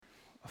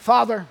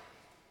Father,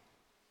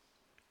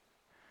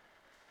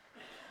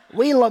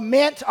 we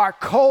lament our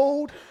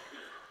cold,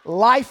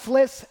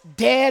 lifeless,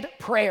 dead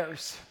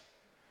prayers.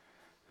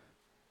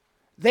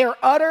 Their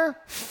utter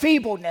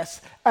feebleness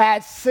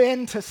adds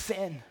sin to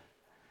sin.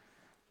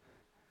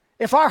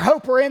 If our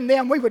hope were in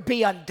them, we would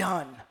be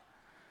undone.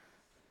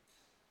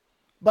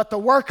 But the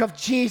work of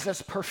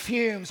Jesus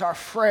perfumes our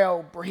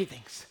frail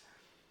breathings.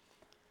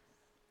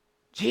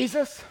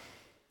 Jesus,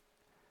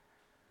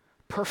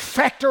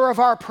 perfecter of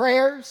our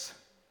prayers,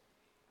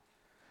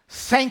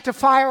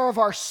 sanctifier of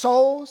our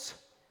souls,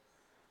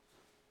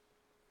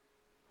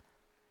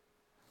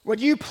 would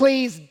you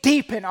please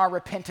deepen our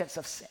repentance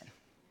of sin?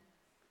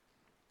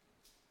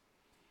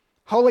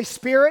 Holy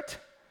Spirit,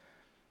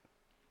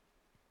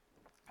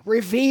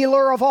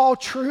 revealer of all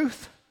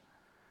truth,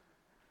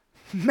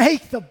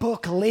 make the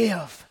book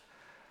live.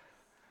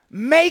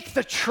 Make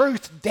the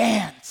truth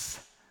dance.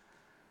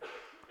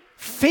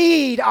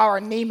 Feed our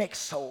anemic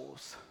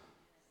souls.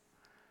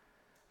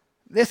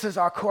 This is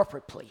our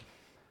corporate plea.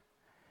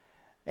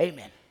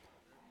 Amen.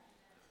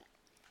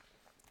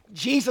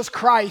 Jesus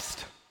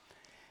Christ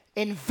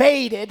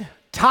invaded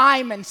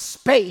time and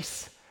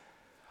space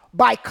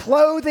by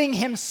clothing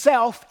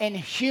himself in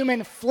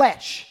human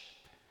flesh.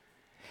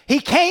 He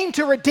came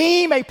to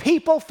redeem a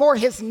people for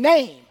his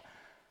name,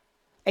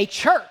 a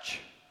church.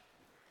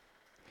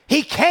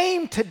 He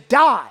came to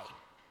die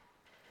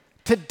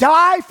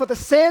for the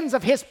sins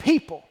of his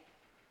people,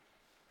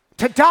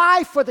 to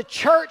die for the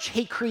church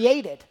he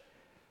created.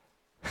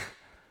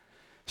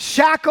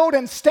 Shackled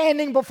and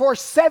standing before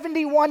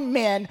 71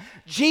 men,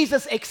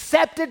 Jesus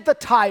accepted the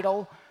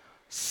title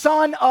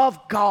Son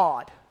of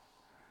God.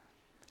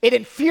 It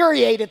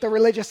infuriated the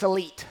religious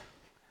elite.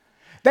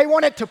 They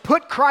wanted to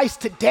put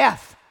Christ to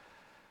death.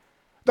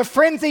 The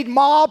frenzied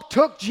mob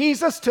took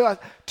Jesus to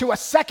a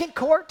second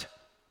court.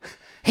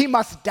 He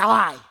must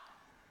die.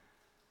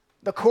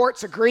 The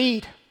courts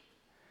agreed.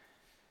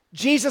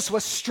 Jesus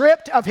was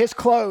stripped of his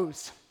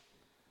clothes.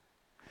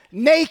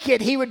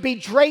 Naked, he would be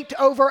draped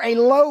over a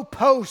low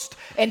post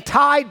and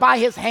tied by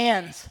his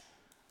hands.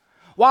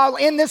 While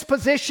in this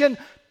position,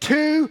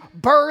 two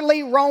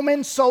burly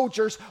Roman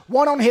soldiers,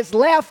 one on his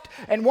left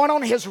and one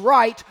on his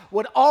right,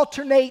 would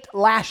alternate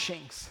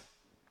lashings.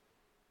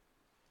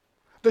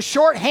 The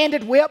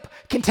short-handed whip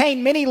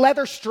contained many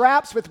leather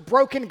straps with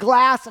broken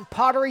glass and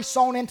pottery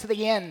sewn into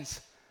the ends.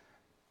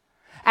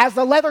 As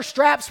the leather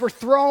straps were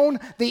thrown,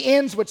 the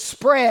ends would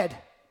spread,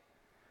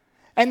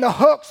 and the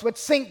hooks would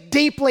sink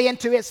deeply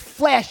into his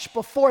flesh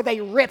before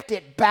they ripped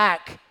it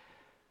back.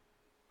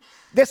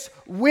 This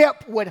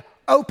whip would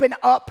open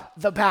up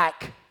the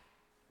back.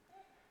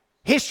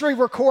 History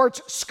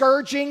records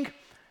scourging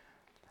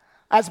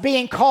as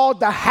being called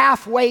the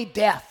halfway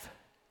death.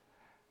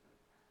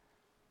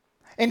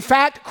 In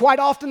fact, quite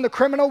often the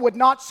criminal would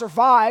not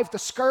survive the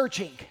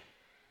scourging.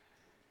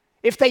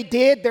 If they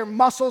did, their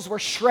muscles were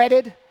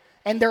shredded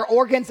and their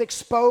organs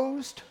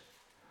exposed.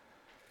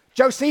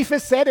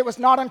 Josephus said it was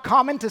not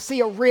uncommon to see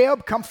a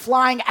rib come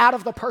flying out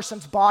of the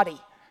person's body.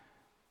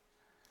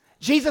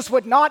 Jesus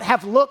would not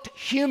have looked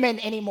human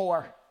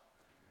anymore.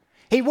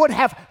 He would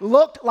have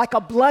looked like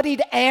a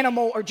bloodied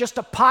animal or just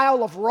a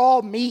pile of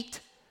raw meat.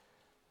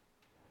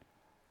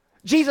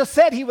 Jesus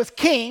said he was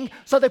king,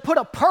 so they put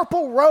a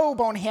purple robe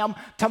on him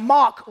to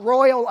mock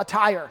royal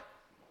attire.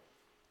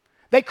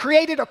 They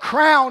created a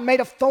crown made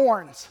of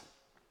thorns.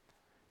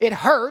 It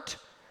hurt,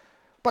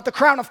 but the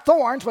crown of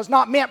thorns was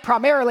not meant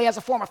primarily as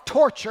a form of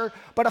torture,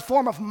 but a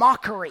form of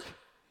mockery.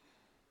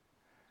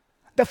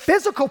 The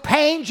physical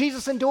pain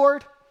Jesus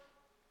endured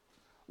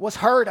was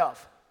heard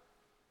of.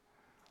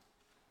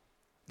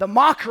 The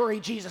mockery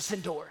Jesus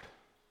endured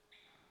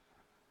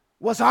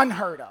was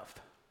unheard of.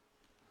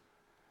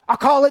 I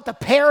call it the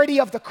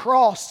parody of the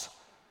cross,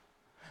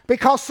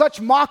 because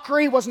such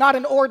mockery was not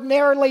an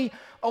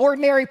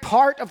ordinary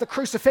part of the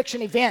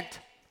crucifixion event.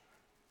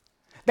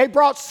 They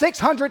brought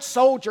 600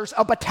 soldiers,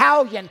 a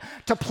battalion,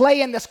 to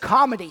play in this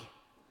comedy.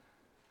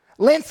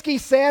 Linsky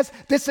says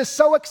this is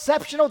so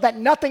exceptional that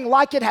nothing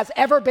like it has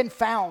ever been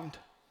found.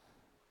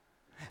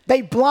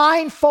 They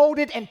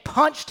blindfolded and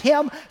punched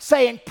him,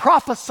 saying,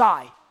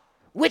 "Prophesy,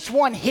 which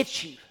one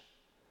hit you?"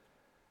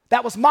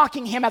 That was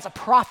mocking him as a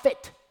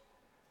prophet.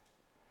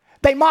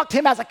 They mocked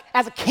him as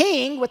a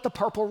king with the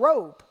purple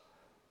robe.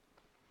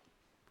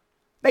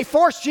 They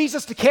forced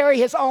Jesus to carry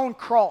his own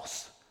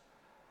cross.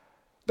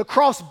 The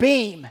cross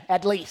beam,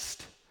 at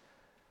least.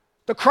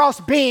 The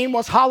cross beam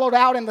was hollowed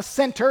out in the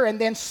center and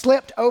then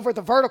slipped over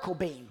the vertical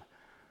beam.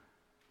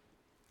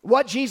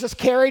 What Jesus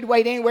carried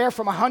weighed anywhere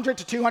from 100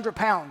 to 200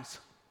 pounds.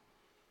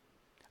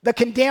 The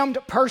condemned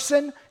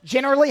person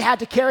generally had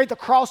to carry the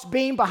cross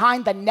beam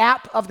behind the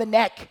nape of the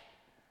neck.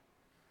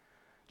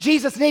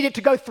 Jesus needed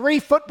to go 3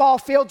 football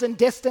fields in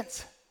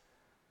distance.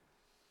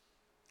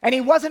 And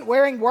he wasn't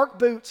wearing work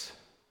boots.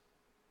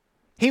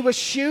 He was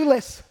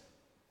shoeless.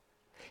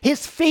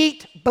 His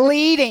feet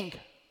bleeding.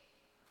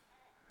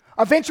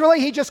 Eventually,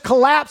 he just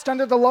collapsed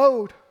under the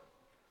load.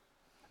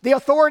 The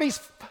authorities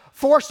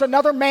forced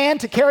another man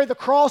to carry the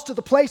cross to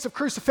the place of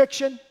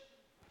crucifixion.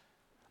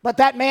 But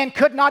that man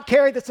could not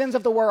carry the sins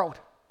of the world.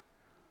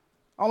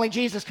 Only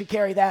Jesus could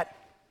carry that.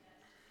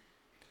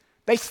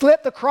 They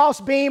slipped the cross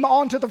beam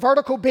onto the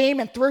vertical beam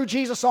and threw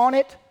Jesus on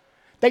it.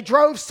 They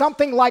drove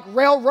something like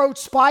railroad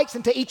spikes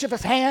into each of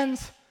his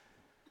hands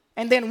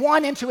and then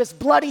one into his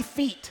bloody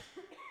feet.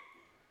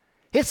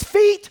 His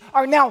feet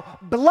are now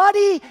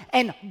bloody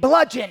and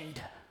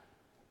bludgeoned.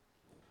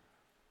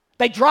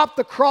 They dropped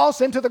the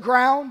cross into the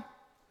ground.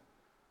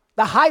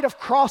 The height of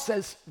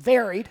crosses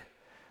varied.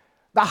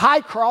 The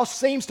high cross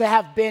seems to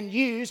have been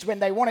used when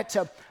they wanted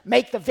to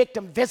make the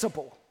victim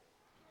visible.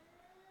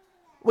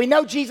 We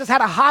know Jesus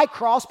had a high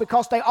cross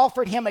because they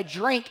offered him a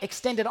drink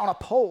extended on a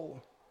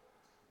pole.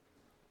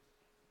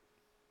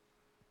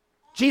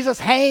 Jesus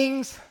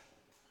hangs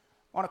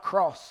on a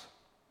cross,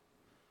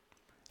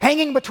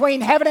 hanging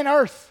between heaven and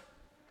earth,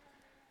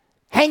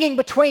 hanging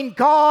between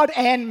God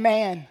and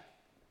man.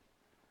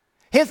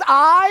 His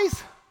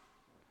eyes,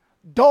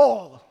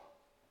 dull.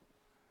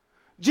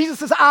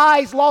 Jesus'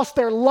 eyes lost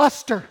their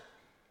luster.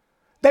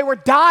 They were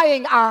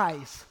dying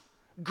eyes,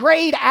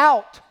 grayed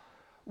out,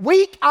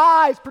 weak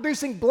eyes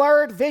producing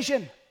blurred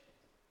vision.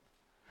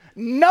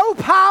 No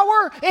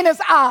power in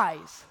his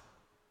eyes.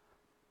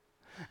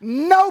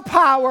 No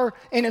power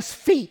in his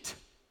feet.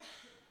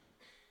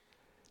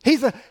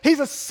 He's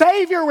a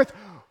Savior with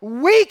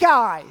weak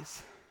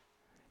eyes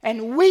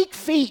and weak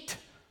feet.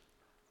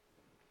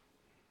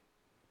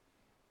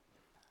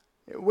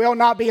 It will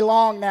not be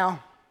long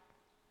now.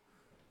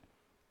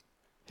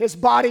 His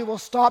body will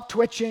stop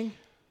twitching.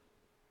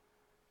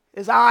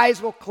 His eyes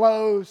will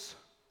close.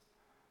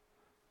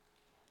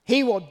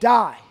 He will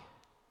die.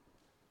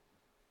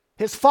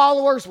 His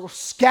followers will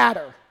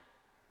scatter.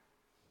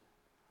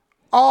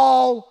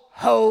 All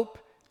hope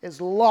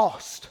is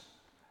lost.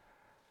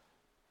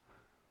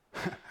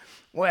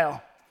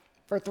 Well,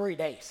 for 3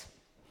 days.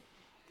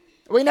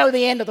 We know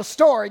the end of the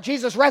story.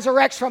 Jesus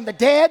resurrects from the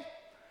dead.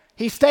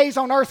 He stays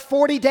on earth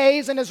 40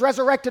 days in his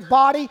resurrected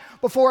body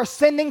before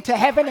ascending to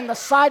heaven in the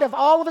sight of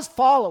all of his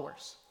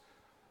followers.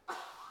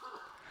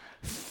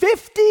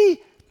 50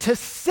 to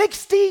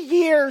 60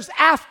 years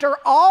after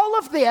all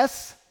of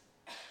this,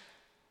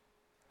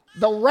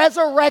 the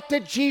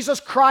resurrected Jesus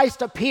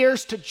Christ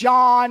appears to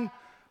John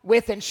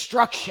with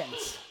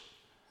instructions.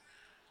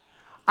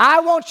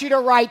 I want you to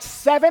write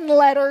 7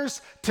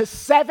 letters to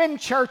 7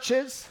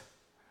 churches.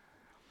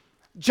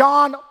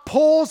 John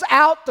pulls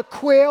out the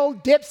quill,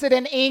 dips it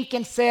in ink,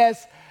 and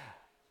says,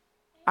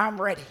 I'm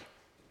ready.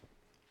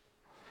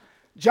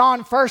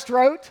 John first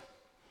wrote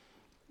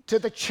to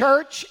the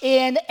church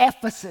in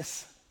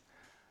Ephesus.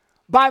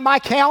 By my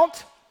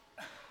count,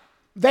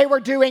 they were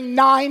doing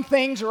 9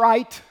 things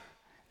right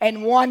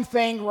and 1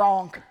 thing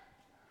wrong.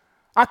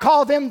 I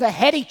call them the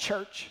heady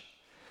church.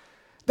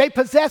 They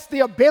possess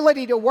the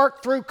ability to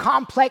work through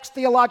complex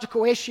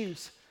theological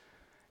issues.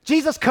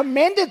 Jesus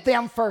commended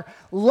them for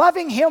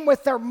loving him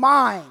with their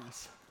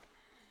minds,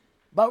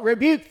 but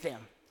rebuked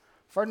them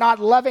for not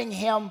loving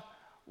him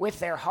with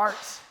their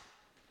hearts.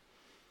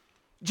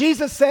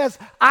 Jesus says,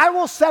 I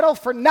will settle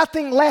for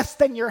nothing less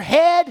than your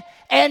head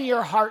and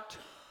your heart.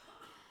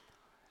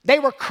 They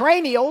were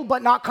cranial,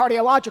 but not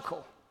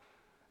cardiological.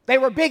 They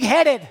were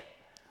big-headed,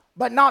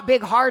 but not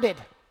big-hearted.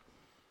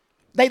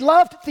 They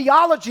loved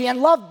theology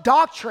and loved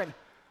doctrine,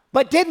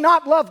 but did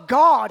not love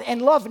God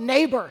and love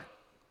neighbor.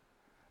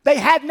 They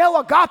had no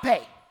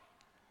agape.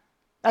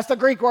 That's the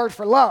Greek word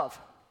for love.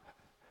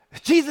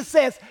 Jesus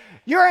says,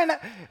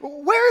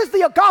 where is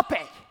the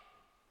agape?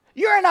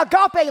 You're an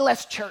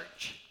agape-less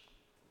church.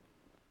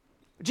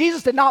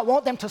 Jesus did not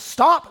want them to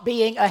stop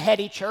being a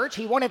heady church.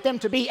 He wanted them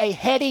to be a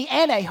heady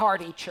and a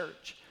hearty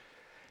church.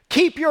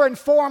 Keep your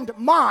informed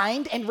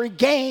mind and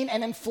regain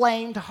an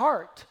inflamed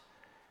heart.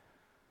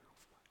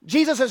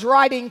 Jesus is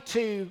writing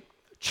to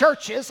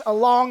churches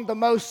along the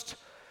most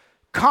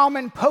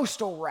common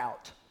postal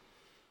route,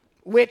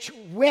 which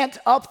went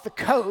up the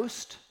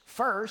coast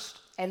first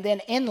and then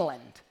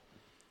inland.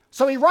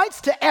 So he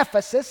writes to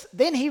Ephesus,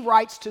 then he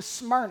writes to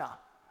Smyrna.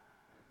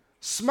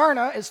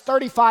 Smyrna is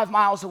 35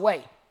 miles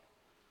away.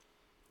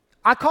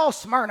 I call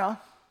Smyrna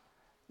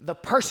the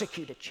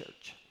persecuted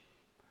church.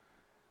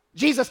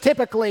 Jesus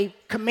typically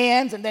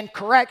commends and then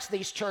corrects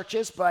these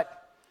churches,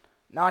 but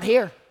not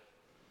here.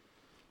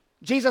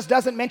 Jesus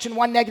doesn't mention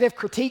one negative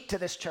critique to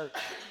this church.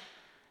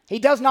 He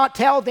does not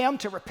tell them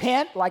to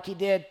repent like he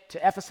did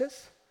to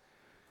Ephesus.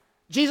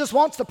 Jesus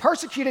wants the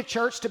persecuted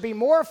church to be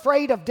more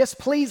afraid of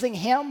displeasing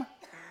him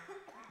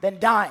than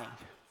dying.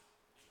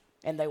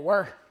 And they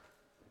were.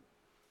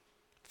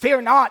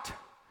 Fear not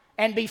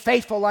and be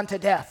faithful unto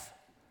death.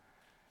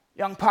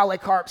 Young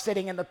Polycarp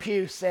sitting in the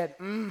pew said,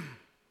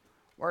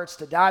 words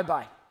to die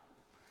by.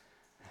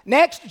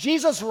 Next,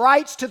 Jesus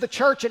writes to the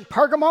church in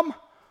Pergamum,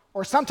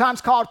 or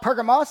sometimes called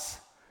Pergamos.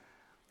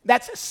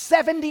 That's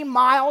 70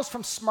 miles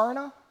from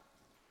Smyrna.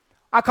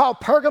 I call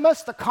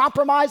Pergamos the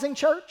compromising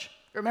church.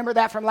 Remember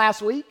that from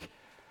last week?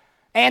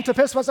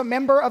 Antipas was a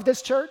member of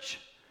this church.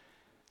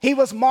 He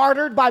was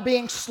martyred by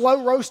being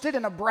slow roasted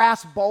in a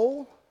brass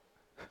bowl.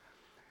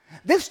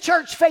 This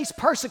church faced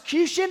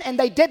persecution and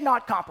they did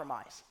not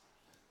compromise.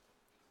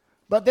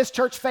 But this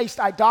church faced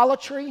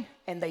idolatry,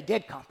 and they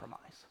did compromise.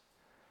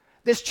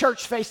 This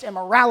church faced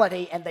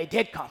immorality, and they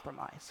did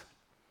compromise.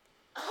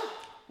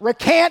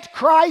 Recant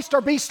Christ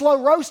or be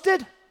slow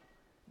roasted,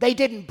 they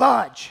didn't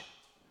budge.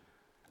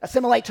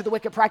 Assimilate to the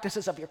wicked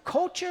practices of your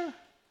culture,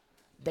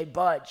 they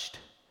budged.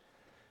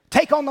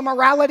 Take on the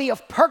morality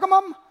of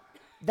Pergamum,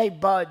 they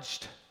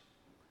budged.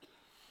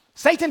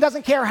 Satan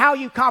doesn't care how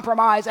you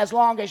compromise as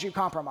long as you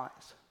compromise.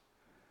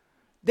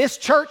 This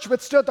church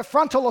withstood the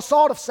frontal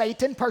assault of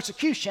Satan,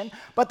 persecution,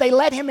 but they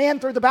let him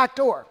in through the back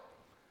door.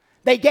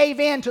 They gave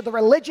in to the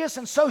religious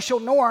and social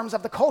norms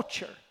of the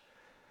culture.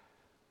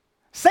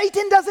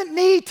 Satan doesn't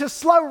need to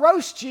slow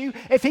roast you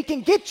if he can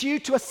get you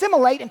to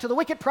assimilate into the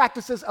wicked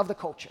practices of the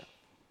culture.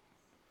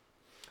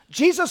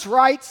 Jesus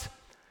writes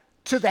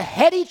to the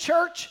heady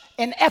church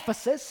in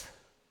Ephesus,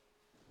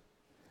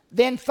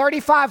 then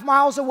 35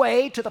 miles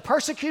away to the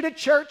persecuted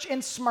church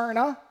in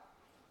Smyrna,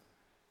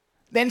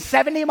 then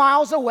 70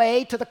 miles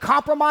away to the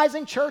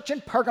compromising church in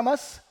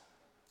Pergamos,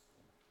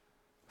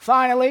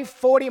 finally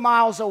 40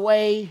 miles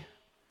away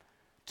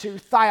to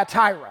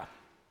Thyatira,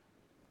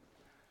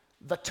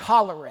 the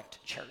tolerant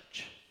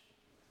church.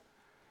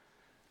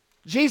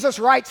 Jesus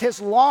writes his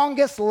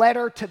longest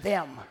letter to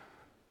them.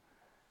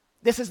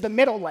 This is the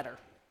middle letter,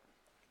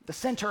 the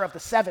center of the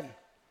seven.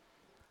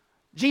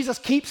 Jesus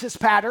keeps his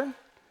pattern.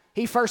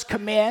 He first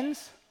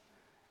commends,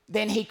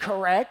 then he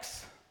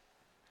corrects.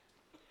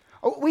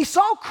 We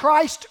saw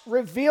Christ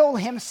reveal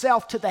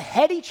himself to the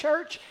heady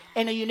church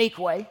in a unique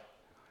way.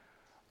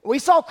 We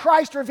saw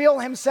Christ reveal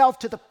himself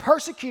to the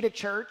persecuted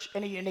church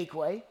in a unique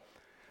way.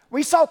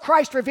 We saw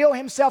Christ reveal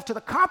himself to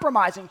the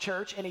compromising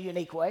church in a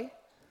unique way.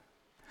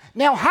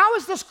 Now, how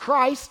is this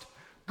Christ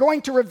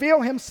going to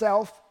reveal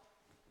himself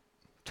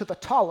to the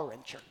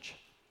tolerant church?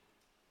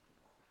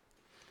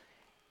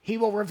 He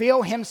will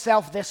reveal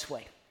himself this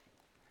way: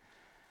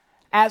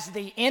 as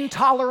the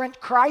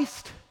intolerant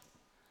Christ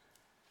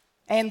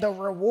and the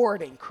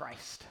rewarding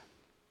Christ.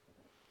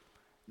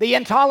 The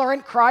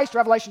intolerant Christ,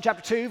 Revelation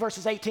chapter 2,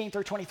 verses 18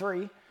 through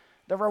 23.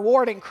 The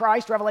rewarding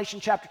Christ, Revelation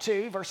chapter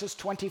 2, verses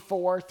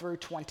 24 through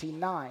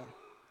 29.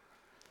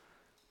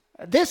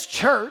 This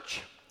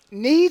church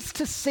needs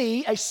to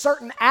see a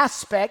certain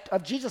aspect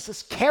of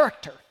Jesus'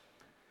 character.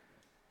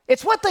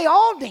 It's what they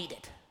all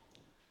needed.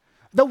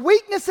 The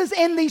weaknesses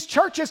in these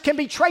churches can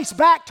be traced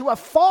back to a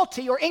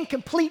faulty or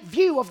incomplete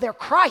view of their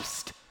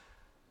Christ.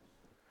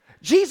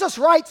 Jesus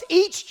writes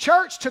each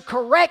church to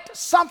correct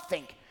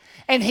something,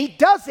 and he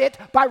does it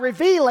by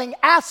revealing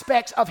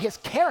aspects of his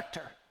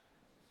character.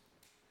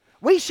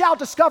 We shall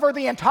discover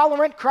the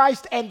intolerant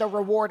Christ and the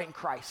rewarding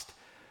Christ,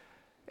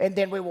 and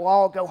then we will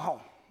all go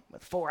home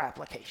with 4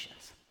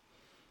 applications.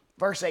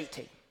 Verse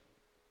 18.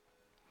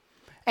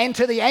 And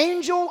to the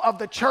angel of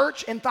the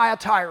church in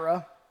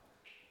Thyatira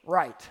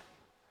write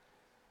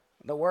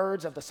the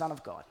words of the Son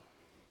of God.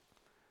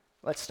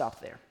 Let's stop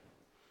there.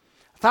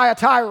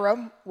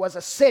 Thyatira was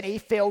a city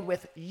filled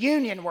with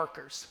union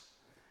workers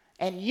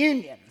and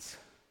unions.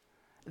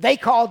 They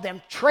called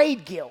them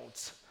trade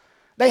guilds.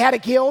 They had a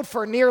guild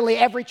for nearly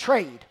every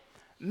trade: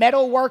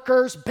 metal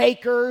workers,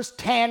 bakers,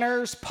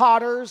 tanners,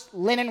 potters,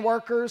 linen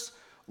workers,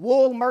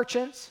 wool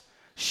merchants,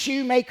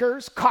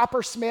 shoemakers,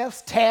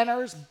 coppersmiths,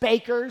 tanners,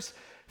 bakers,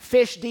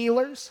 fish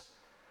dealers.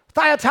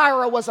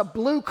 Thyatira was a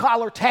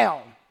blue-collar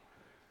town.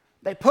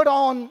 They put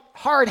on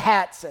hard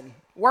hats and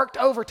worked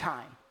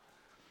overtime.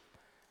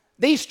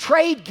 These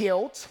trade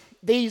guilds,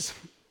 these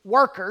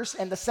workers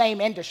in the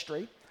same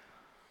industry,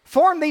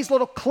 formed these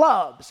little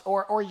clubs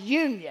or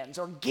unions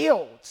or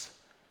guilds.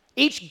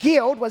 Each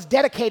guild was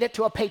dedicated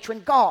to a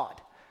patron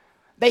god.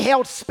 They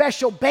held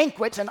special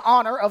banquets in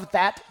honor of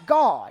that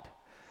god.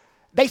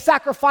 They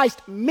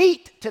sacrificed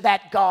meat to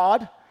that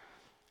god,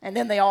 and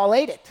then they all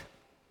ate it.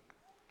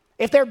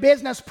 If their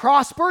business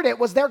prospered, it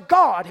was their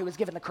god who was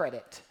given the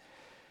credit.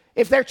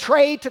 If their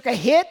trade took a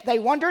hit, they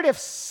wondered if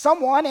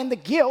someone in the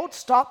guild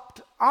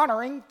stopped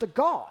honoring the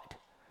god.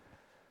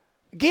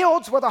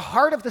 Guilds were the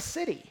heart of the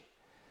city.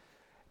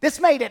 This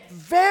made it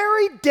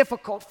very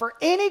difficult for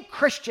any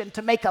Christian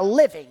to make a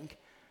living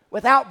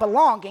without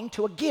belonging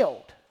to a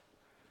guild,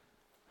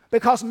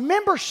 because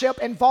membership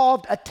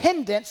involved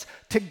attendance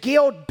to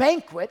guild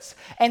banquets,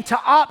 and to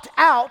opt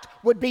out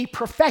would be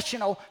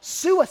professional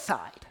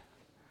suicide.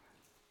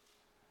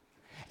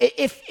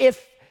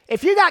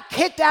 If you got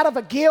kicked out of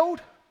a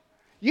guild,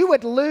 you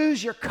would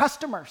lose your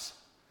customers,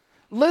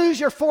 lose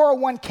your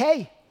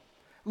 401k,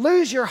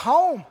 lose your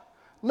home,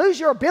 lose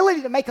your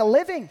ability to make a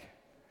living.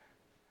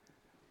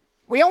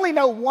 We only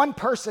know one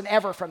person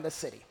ever from this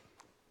city.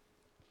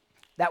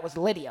 That was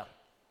Lydia.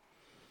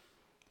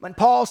 When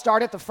Paul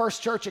started the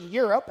first church in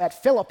Europe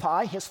at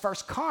Philippi, his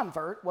first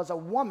convert was a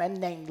woman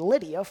named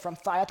Lydia from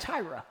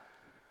Thyatira.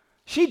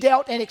 She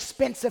dealt in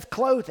expensive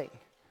clothing.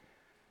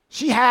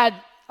 She had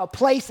a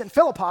place in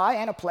Philippi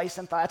and a place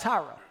in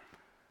Thyatira.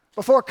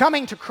 Before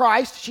coming to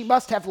Christ, she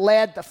must have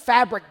led the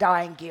fabric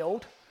dyeing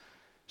guild.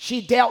 She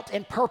dealt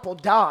in purple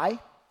dye.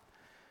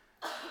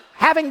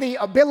 Having the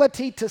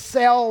ability to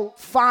sell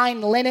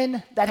fine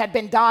linen that had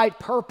been dyed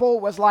purple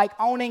was like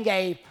owning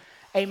a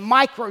a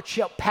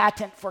microchip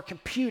patent for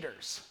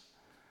computers.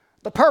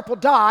 The purple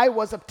dye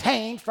was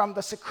obtained from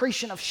the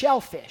secretion of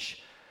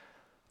shellfish.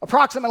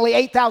 Approximately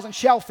 8,000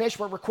 shellfish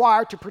were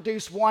required to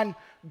produce 1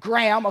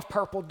 gram of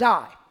purple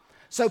dye.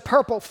 So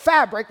purple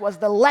fabric was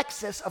the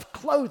Lexus of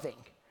clothing.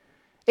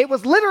 It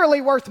was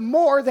literally worth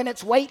more than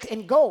its weight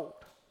in gold.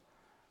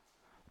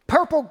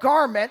 Purple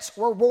garments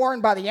were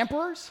worn by the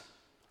emperors.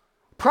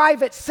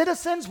 Private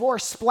citizens wore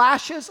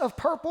splashes of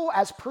purple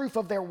as proof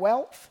of their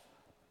wealth.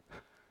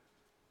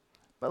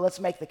 But let's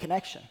make the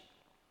connection.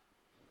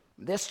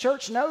 This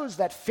church knows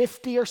that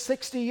 50 or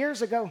 60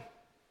 years ago,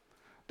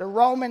 the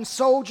Roman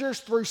soldiers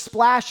threw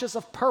splashes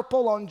of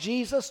purple on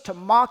Jesus to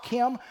mock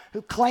him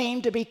who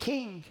claimed to be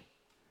king.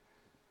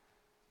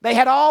 They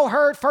had all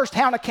heard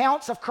firsthand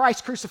accounts of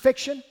Christ's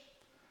crucifixion.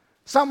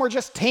 Some were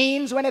just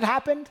teens when it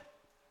happened.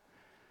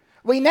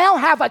 We now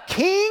have a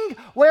king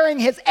wearing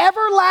his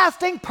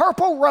everlasting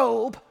purple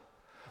robe,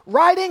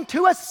 riding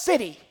to a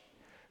city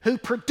who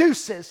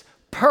produces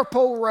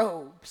purple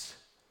robes.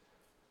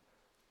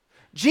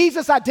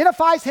 Jesus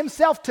identifies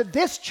himself to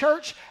this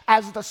church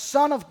as the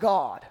Son of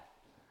God,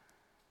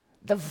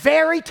 the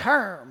very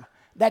term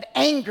that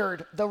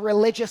angered the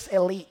religious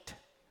elite.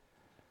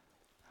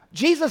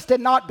 Jesus did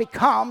not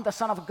become the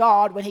Son of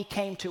God when he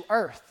came to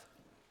earth.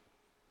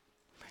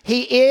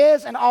 He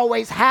is and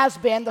always has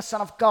been the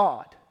Son of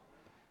God.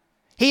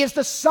 He is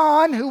the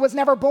Son who was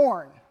never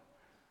born.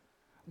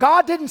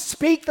 God didn't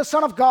speak the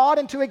Son of God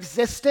into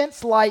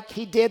existence like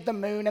he did the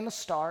moon and the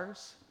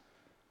stars.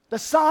 The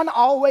Son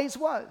always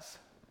was.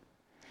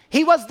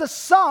 He was the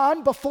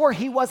Son before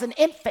he was an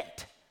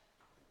infant.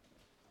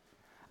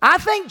 I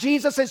think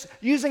Jesus is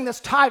using this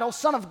title,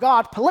 Son of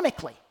God,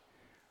 polemically.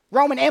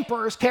 Roman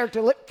emperors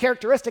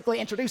characteristically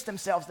introduced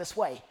themselves this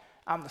way: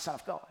 I'm the Son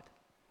of God.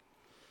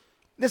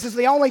 This is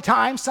the only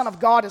time Son of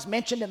God is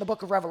mentioned in the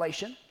book of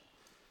Revelation.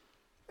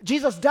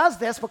 Jesus does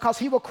this because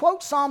he will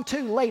quote Psalm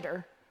 2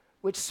 later,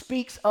 which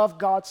speaks of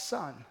God's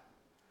Son.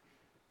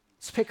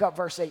 Let's pick up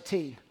verse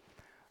 18.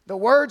 The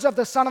words of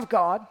the Son of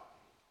God,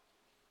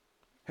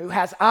 who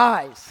has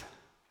eyes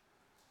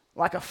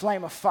like a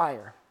flame of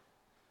fire,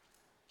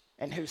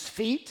 and whose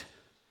feet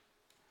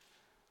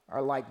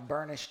are like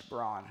burnished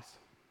bronze.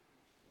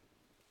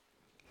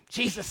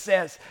 Jesus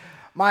says,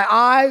 my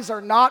eyes are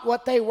not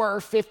what they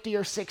were 50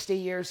 or 60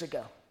 years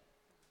ago.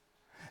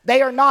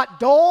 They are not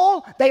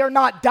dull, they are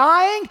not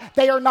dying,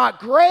 they are not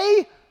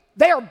gray,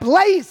 they are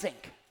blazing.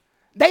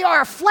 They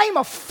are a flame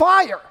of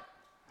fire.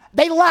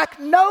 They lack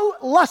no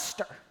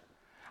luster.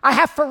 I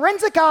have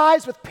forensic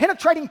eyes with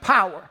penetrating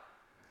power.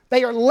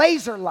 They are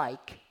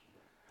laser-like.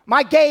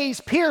 My gaze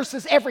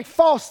pierces every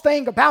false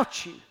thing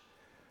about you.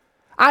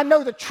 I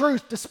know the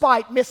truth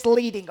despite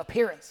misleading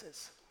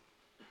appearances.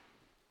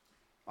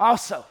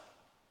 Also,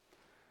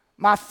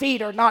 my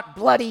feet are not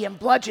bloody and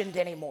bludgeoned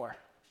anymore.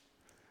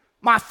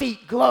 My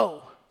feet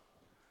glow.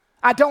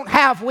 I don't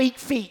have weak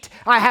feet.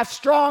 I have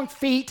strong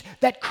feet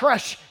that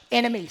crush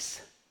enemies.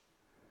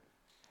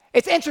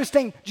 It's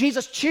interesting,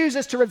 Jesus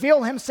chooses to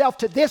reveal himself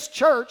to this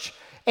church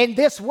in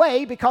this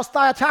way because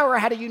Thyatira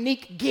had a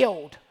unique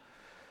guild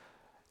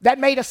that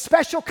made a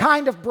special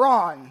kind of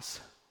bronze.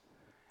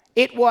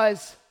 It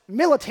was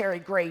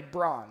military-grade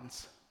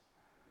bronze.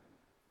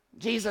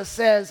 Jesus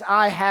says,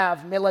 I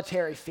have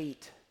military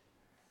feet,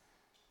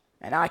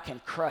 and I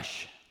can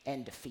crush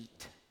and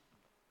defeat.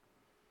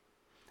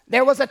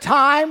 There was a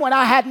time when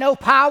I had no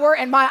power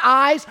in my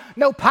eyes,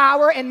 no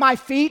power in my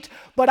feet,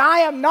 but I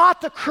am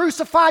not the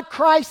crucified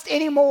Christ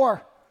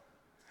anymore.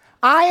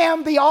 I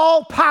am the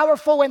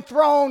all-powerful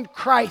enthroned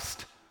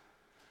Christ.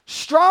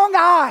 Strong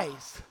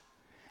eyes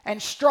and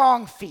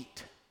strong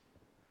feet.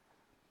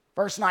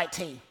 Verse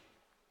 19.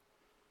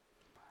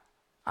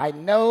 I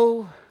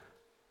know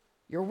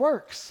your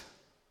works,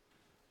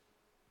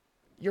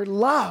 your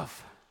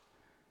love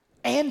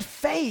and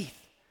faith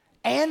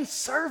and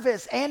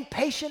service and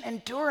patient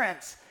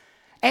endurance,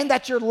 and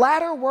that your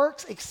latter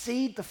works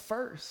exceed the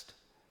first.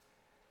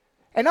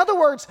 In other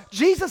words,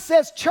 Jesus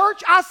says,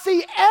 church, I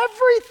see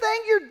everything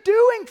you're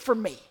doing for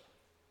me.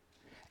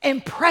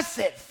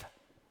 Impressive.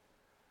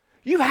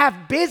 You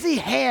have busy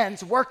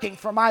hands working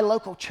for my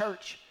local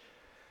church.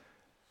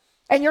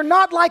 And you're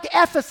not like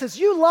Ephesus.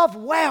 You love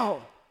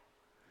well.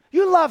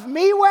 You love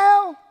me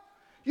well.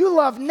 You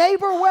love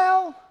neighbor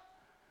well.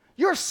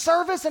 Your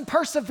service and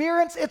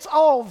perseverance, it's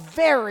all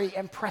very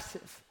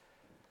impressive.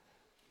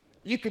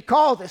 You could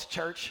call this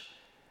church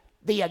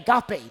the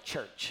Agape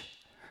Church.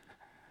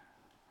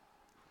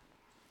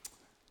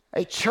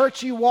 A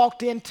church you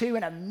walked into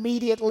and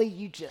immediately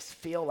you just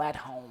feel at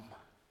home.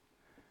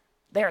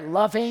 They're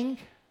loving,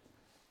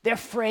 they're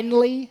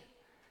friendly,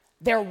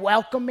 they're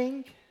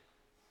welcoming.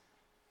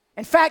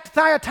 In fact,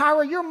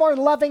 Thyatira, you're more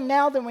loving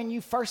now than when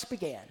you first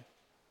began.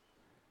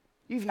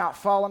 You've not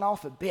fallen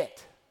off a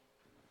bit.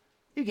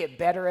 You get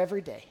better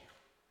every day.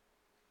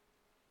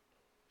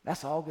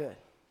 That's all good.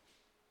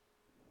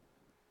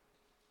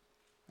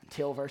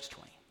 Until verse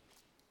 20.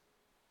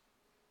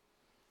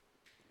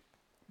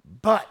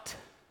 But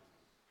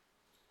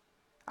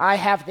I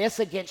have this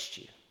against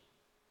you,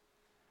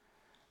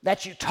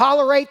 that you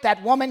tolerate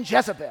that woman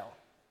Jezebel,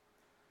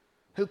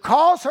 who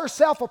calls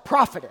herself a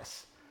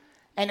prophetess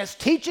and is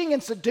teaching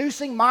and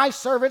seducing my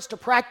servants to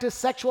practice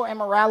sexual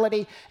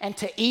immorality and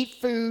to eat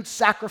food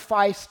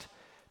sacrificed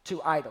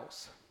to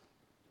idols.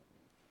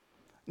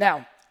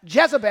 Now,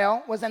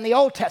 Jezebel was in the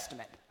Old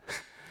Testament.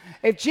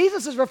 If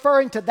Jesus is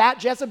referring to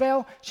that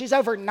Jezebel, she's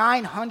over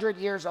 900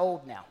 years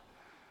old now.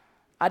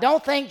 I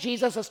don't think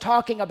Jesus is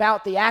talking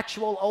about the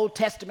actual Old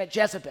Testament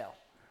Jezebel.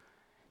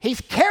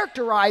 He's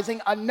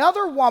characterizing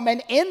another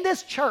woman in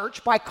this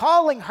church by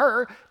calling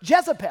her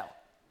Jezebel.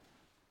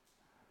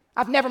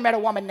 I've never met a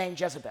woman named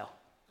Jezebel.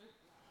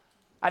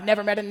 I've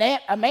never met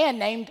a man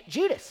named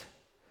Judas.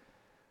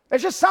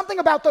 There's just something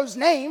about those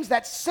names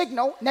that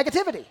signal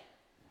negativity.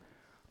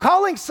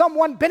 Calling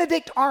someone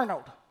Benedict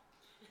Arnold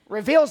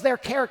reveals their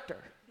character.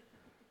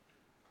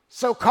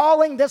 So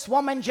calling this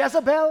woman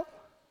Jezebel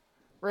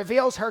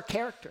reveals her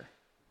character.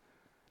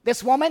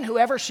 This woman,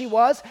 whoever she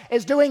was,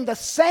 is doing the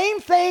same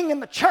thing in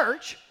the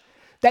church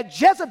that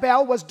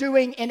Jezebel was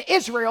doing in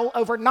Israel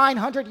over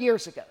 900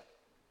 years ago.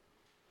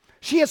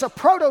 She is a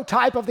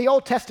prototype of the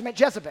Old Testament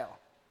Jezebel.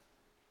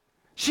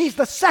 She's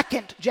the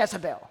second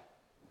Jezebel.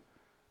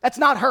 That's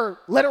not her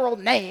literal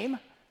name.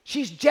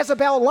 She's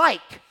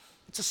Jezebel-like.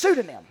 It's a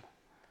pseudonym.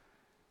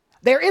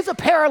 There is a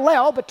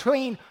parallel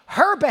between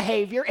her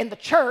behavior in the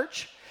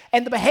church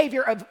and the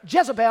behavior of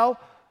Jezebel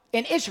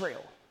in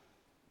Israel.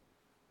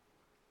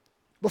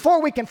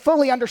 Before we can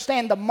fully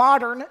understand the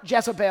modern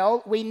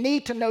Jezebel, we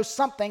need to know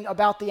something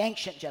about the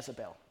ancient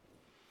Jezebel.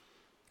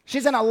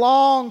 She's in a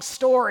long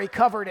story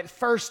covered in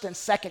 1st and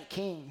 2nd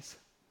Kings.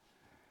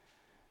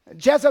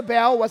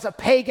 Jezebel was a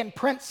pagan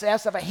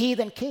princess of a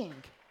heathen king.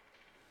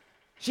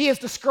 She is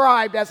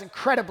described as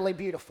incredibly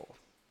beautiful.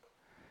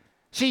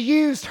 She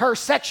used her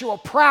sexual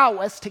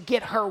prowess to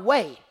get her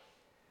way.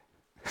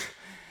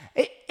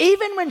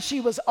 Even when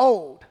she was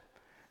old,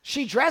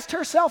 she dressed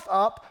herself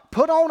up,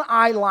 put on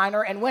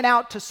eyeliner, and went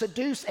out to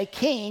seduce a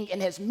king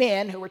and his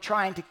men who were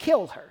trying to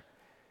kill her.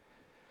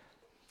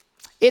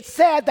 It's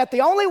said that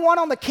the only one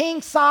on the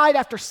king's side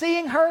after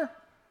seeing her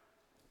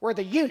were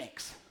the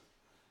eunuchs,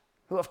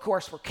 who of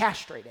course were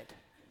castrated.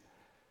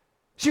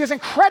 She was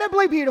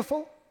incredibly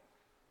beautiful,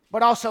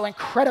 but also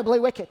incredibly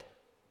wicked.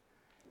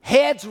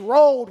 Heads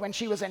rolled when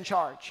she was in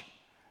charge,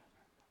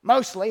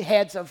 mostly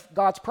heads of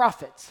God's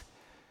prophets.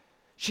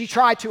 She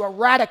tried to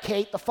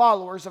eradicate the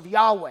followers of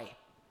Yahweh.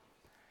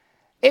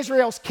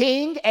 Israel's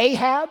king,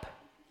 Ahab,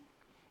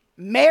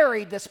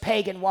 married this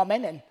pagan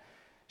woman, and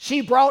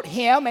she brought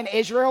him and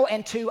Israel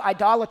into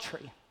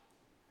idolatry.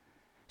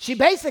 She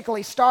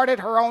basically started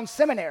her own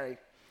seminary,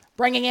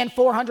 bringing in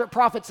 400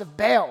 prophets of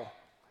Baal.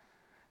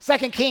 2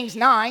 Kings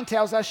 9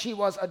 tells us she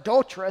was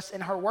adulterous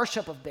in her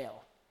worship of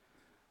Baal.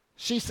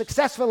 She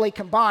successfully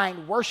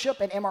combined worship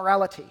and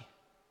immorality.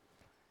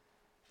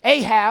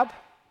 Ahab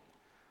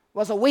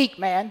was a weak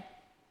man.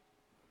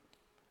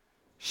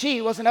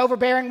 She was an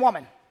overbearing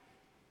woman.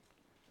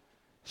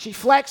 She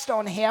flexed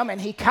on him and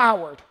he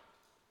cowered.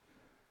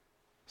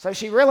 So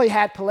she really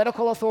had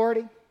political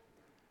authority,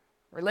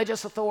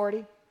 religious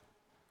authority,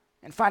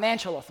 and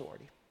financial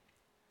authority.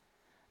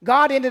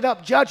 God ended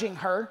up judging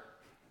her.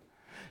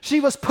 She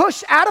was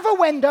pushed out of a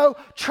window,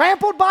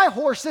 trampled by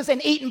horses,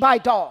 and eaten by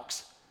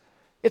dogs.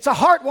 It's a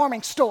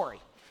heartwarming story.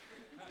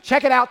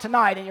 Check it out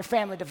tonight in your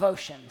family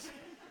devotions.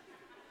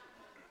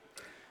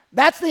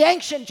 That's the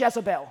ancient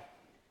Jezebel.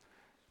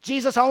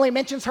 Jesus only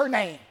mentions her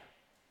name.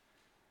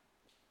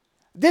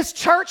 This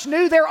church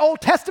knew their Old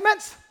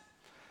Testaments,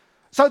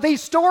 so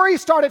these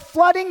stories started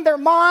flooding their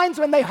minds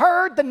when they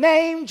heard the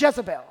name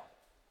Jezebel.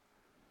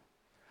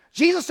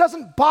 Jesus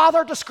doesn't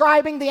bother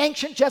describing the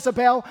ancient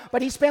Jezebel,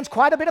 but he spends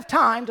quite a bit of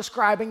time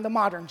describing the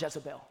modern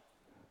Jezebel.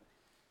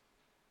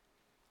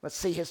 Let's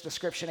see his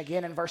description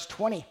again in verse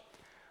 20.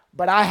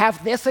 But I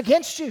have this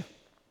against you,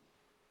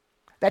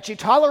 that you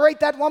tolerate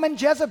that woman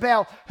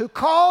Jezebel, who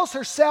calls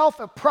herself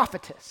a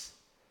prophetess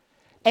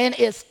and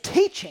is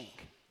teaching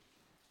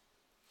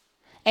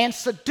and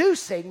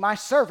seducing my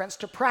servants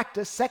to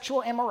practice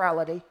sexual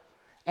immorality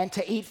and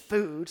to eat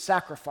food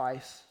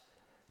sacrificed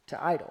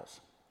to idols.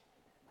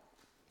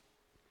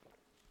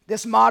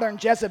 This modern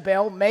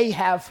Jezebel may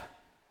have,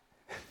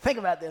 think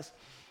about this,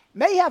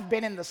 may have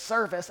been in the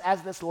service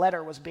as this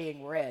letter was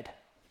being read.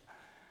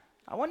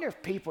 I wonder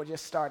if people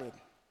just started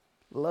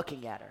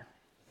looking at her.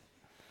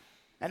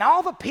 And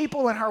all the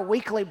people in her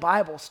weekly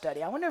Bible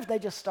study, I wonder if they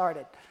just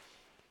started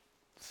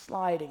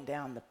sliding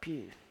down the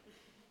pew.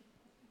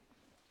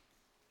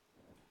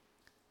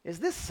 Is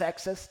this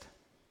sexist?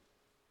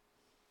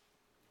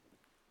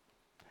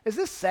 Is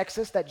this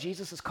sexist that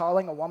Jesus is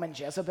calling a woman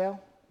Jezebel?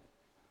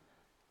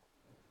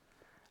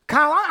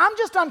 Kyle, I'm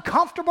just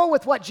uncomfortable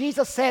with what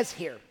Jesus says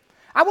here.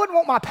 I wouldn't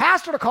want my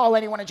pastor to call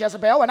anyone a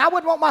Jezebel, and I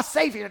wouldn't want my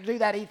Savior to do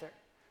that either.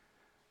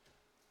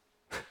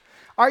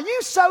 Are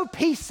you so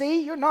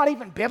PC you're not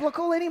even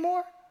biblical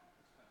anymore?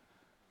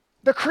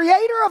 The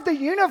creator of the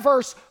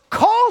universe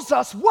calls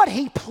us what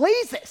he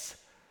pleases.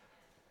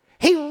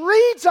 He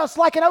reads us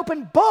like an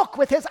open book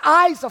with his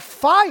eyes of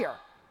fire.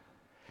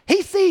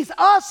 He sees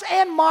us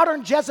and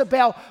modern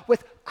Jezebel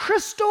with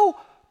crystal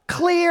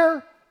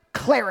clear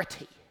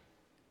clarity.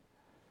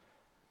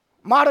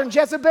 Modern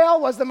Jezebel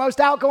was the most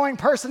outgoing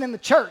person in the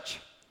church.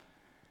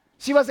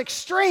 She was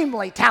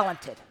extremely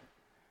talented,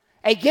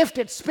 a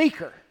gifted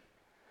speaker.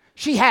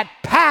 She had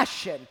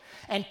passion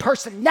and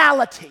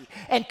personality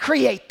and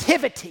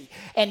creativity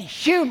and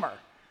humor.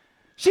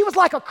 She was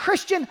like a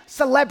Christian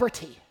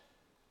celebrity.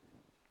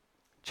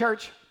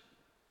 Church,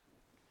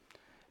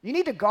 you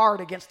need to guard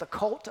against the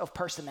cult of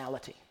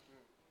personality.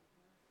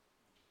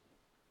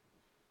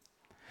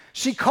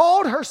 She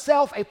called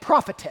herself a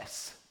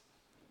prophetess.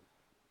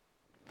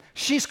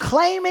 She's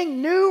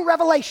claiming new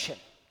revelation,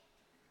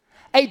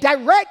 a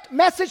direct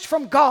message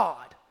from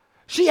God.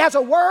 She has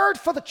a word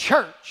for the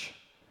church.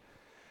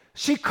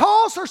 She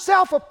calls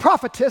herself a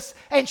prophetess,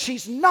 and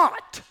she's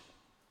not.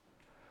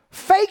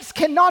 Fakes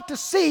cannot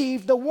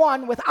deceive the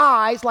one with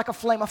eyes like a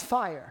flame of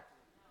fire.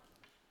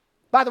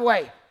 By the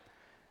way,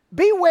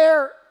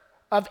 beware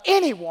of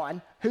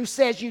anyone who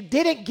says you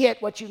didn't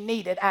get what you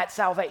needed at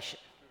salvation.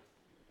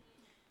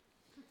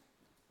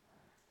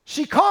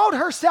 She called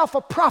herself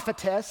a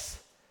prophetess,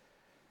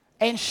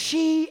 and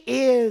she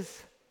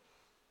is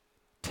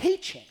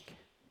teaching.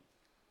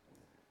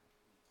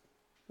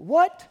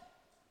 What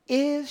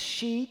is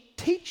she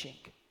teaching?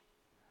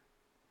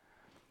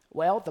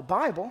 Well, the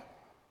Bible,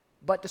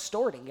 but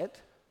distorting it,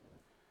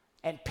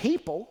 and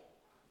people,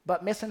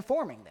 but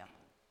misinforming them.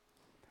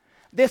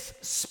 This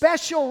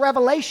special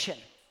revelation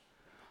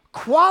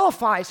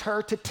qualifies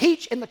her to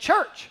teach in the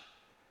church.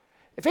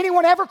 If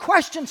anyone ever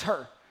questions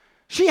her,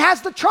 she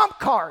has the trump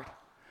card.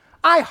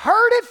 I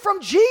heard it from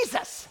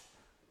Jesus.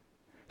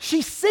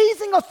 She's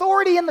seizing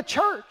authority in the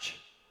church.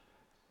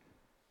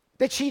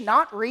 Did she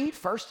not read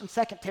 1st and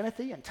 2nd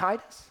Timothy and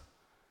Titus,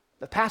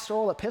 the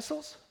pastoral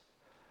epistles?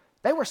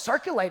 They were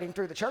circulating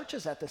through the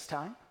churches at this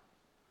time.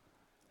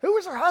 Who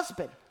was her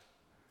husband?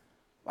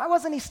 Why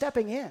wasn't he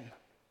stepping in?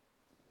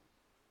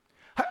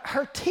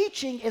 Her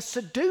teaching is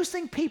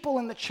seducing people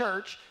in the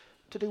church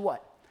to do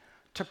what?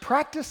 To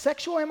practice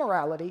sexual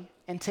immorality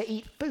and to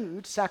eat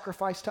food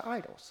sacrificed to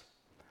idols.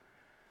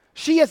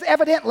 She is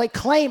evidently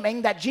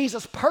claiming that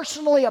Jesus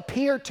personally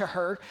appeared to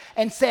her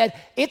and said,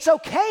 it's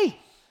okay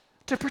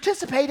to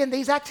participate in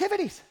these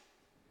activities.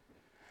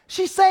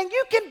 She's saying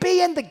you can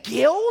be in the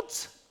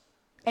guilds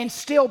and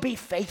still be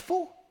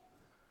faithful.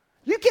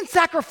 You can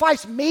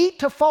sacrifice meat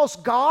to false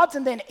gods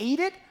and then eat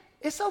it.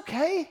 It's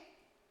okay.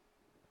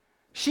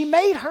 She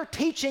made her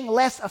teaching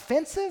less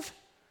offensive,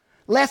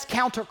 less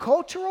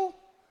countercultural,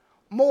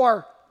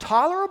 more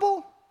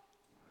tolerable.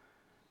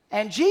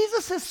 And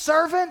Jesus'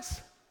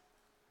 servants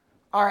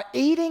are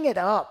eating it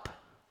up.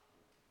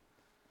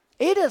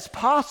 It is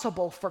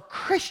possible for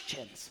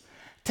Christians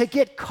to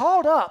get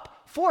caught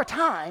up for a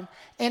time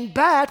in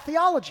bad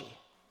theology.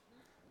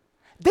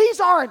 These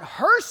aren't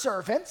her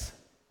servants.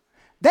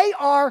 They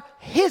are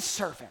his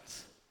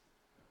servants,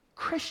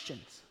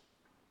 Christians.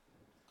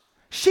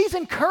 She's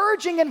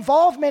encouraging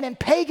involvement in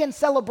pagan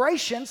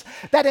celebrations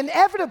that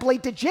inevitably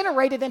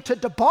degenerated into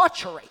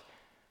debauchery.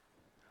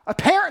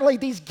 Apparently,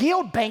 these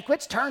guild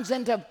banquets turned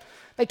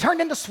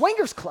into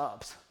swingers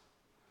clubs.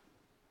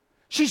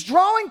 She's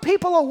drawing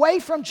people away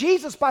from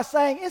Jesus by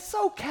saying, it's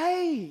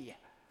okay.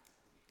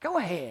 Go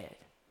ahead.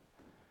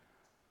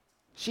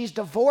 She's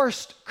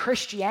divorced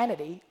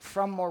Christianity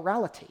from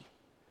morality.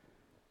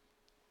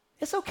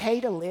 It's okay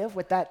to live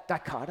with that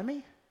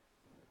dichotomy.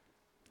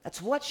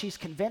 That's what she's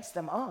convinced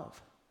them of.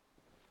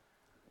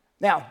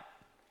 Now,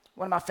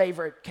 one of my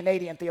favorite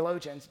Canadian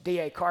theologians,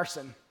 D.A.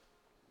 Carson,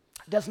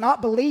 does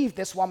not believe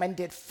this woman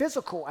did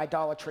physical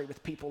idolatry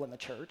with people in the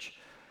church,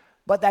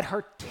 but that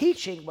her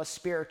teaching was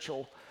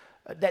spiritual,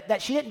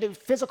 that she didn't do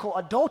physical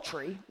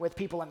adultery with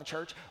people in the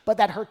church, but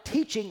that her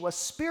teaching was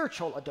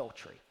spiritual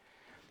adultery.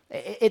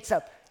 It's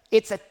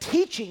a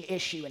teaching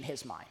issue in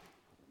his mind.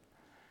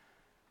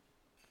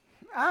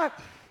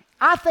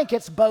 I think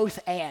it's both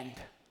and.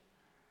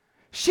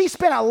 She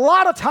spent a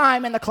lot of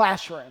time in the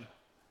classroom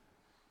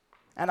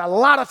and a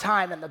lot of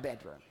time in the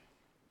bedroom.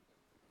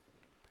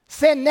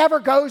 Sin never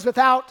goes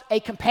without a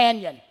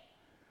companion,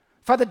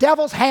 for the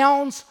devil's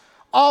hounds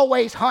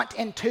always hunt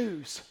in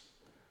twos.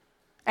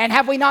 And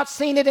have we not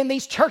seen it in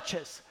these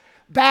churches?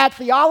 Bad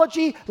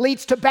theology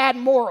leads to bad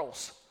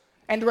morals,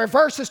 and the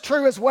reverse is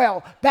true as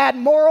well. Bad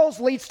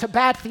morals leads to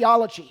bad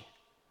theology.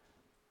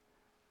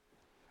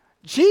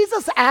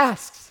 Jesus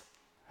asks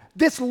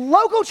this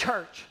local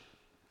church,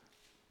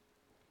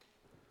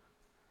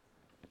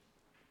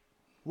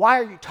 why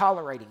are you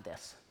tolerating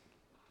this?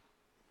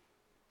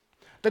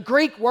 The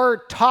Greek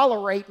word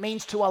tolerate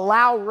means to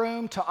allow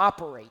room to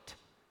operate,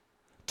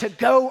 to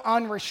go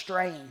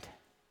unrestrained.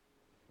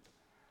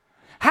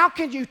 How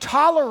can you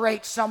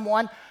tolerate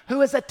someone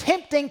who is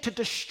attempting to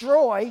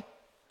destroy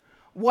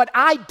what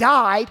I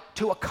died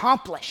to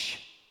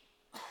accomplish?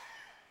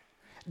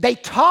 They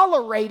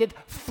tolerated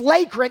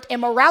flagrant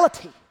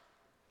immorality,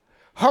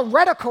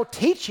 heretical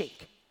teaching.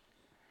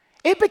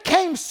 It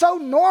became so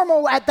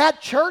normal at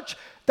that church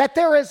that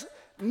there is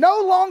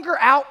no longer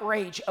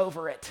outrage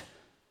over it.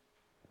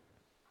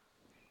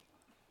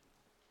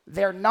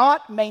 They're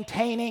not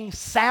maintaining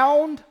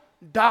sound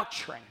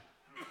doctrine.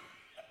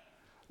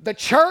 The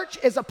church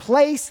is a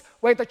place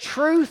where the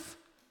truth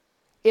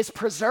is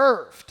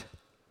preserved.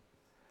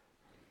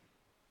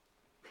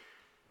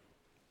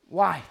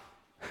 Why?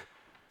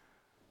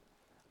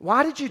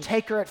 Why did you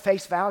take her at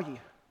face value?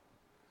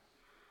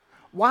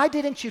 Why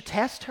didn't you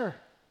test her?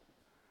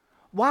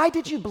 Why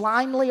did you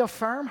blindly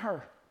affirm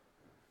her?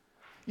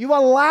 You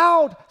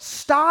allowed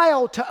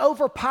style to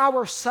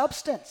overpower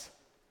substance.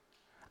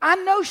 I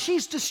know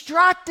she's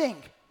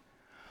distracting,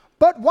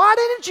 but why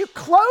didn't you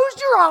close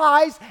your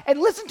eyes and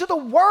listen to the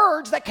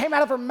words that came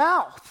out of her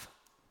mouth?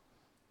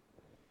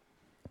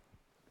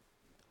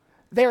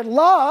 Their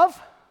love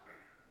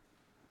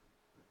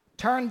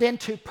turned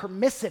into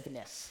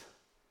permissiveness.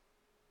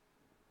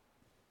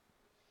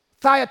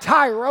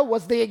 Thyatira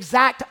was the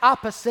exact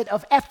opposite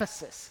of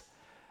Ephesus.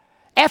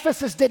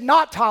 Ephesus did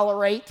not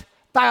tolerate,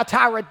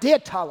 Thyatira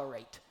did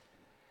tolerate.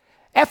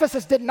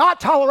 Ephesus did not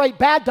tolerate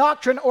bad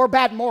doctrine or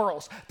bad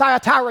morals.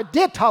 Thyatira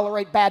did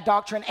tolerate bad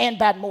doctrine and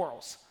bad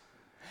morals.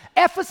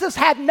 Ephesus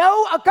had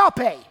no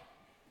agape.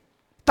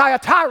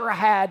 Thyatira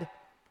had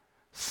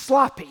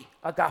sloppy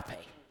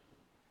agape.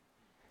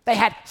 They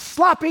had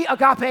sloppy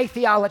agape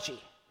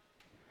theology.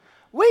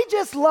 We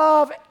just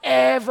love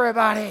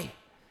everybody.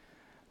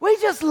 We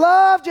just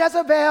love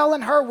Jezebel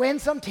and her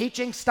winsome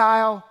teaching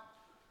style.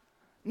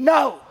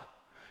 No.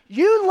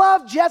 You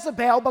love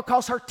Jezebel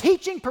because her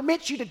teaching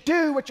permits you to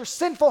do what your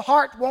sinful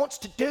heart wants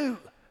to do.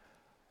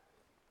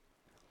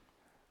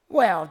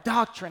 Well,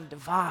 doctrine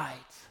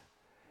divides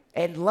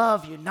and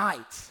love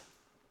unites.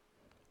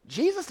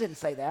 Jesus didn't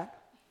say that.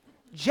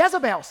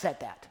 Jezebel said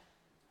that.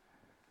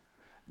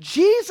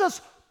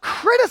 Jesus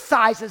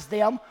criticizes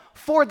them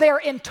for their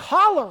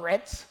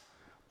intolerance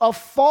of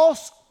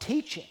false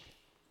teaching.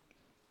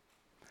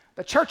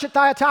 The church at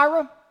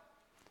Thyatira,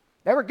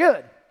 they were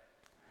good.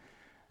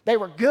 They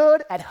were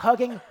good at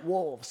hugging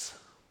wolves.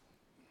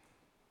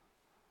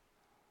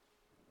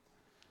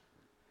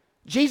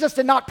 Jesus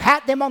did not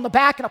pat them on the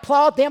back and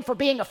applaud them for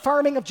being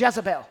affirming of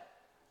Jezebel.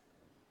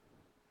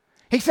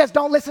 He says,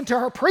 don't listen to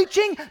her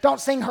preaching, don't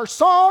sing her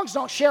songs,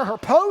 don't share her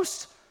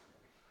posts.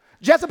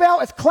 Jezebel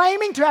is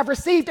claiming to have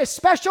received a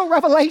special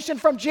revelation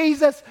from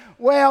Jesus.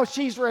 Well,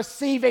 she's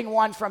receiving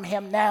one from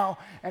him now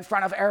in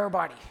front of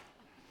everybody.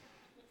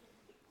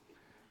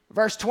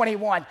 Verse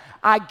 21,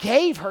 I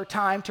gave her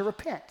time to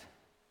repent,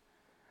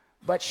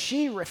 but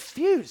she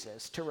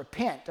refuses to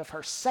repent of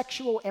her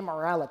sexual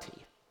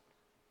immorality.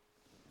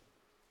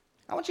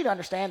 I want you to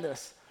understand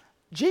this.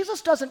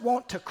 Jesus doesn't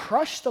want to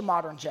crush the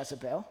modern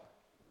Jezebel.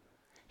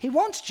 He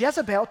wants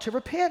Jezebel to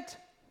repent.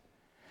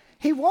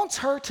 He wants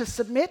her to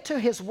submit to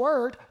his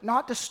word,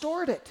 not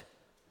distort it.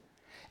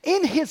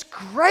 In his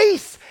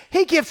grace,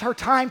 he gives her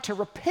time to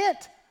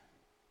repent.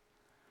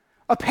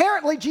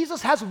 Apparently,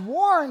 Jesus has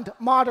warned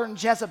modern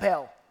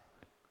Jezebel,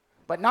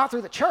 but not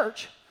through the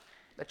church.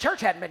 The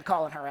church hadn't been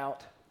calling her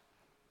out.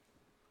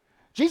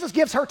 Jesus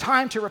gives her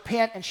time to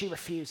repent, and she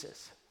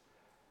refuses.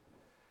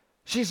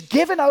 She's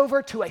given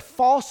over to a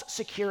false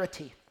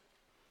security,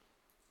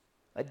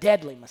 a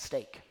deadly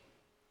mistake.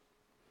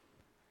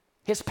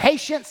 His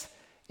patience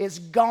is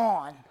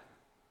gone.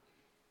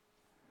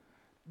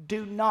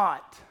 Do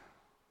not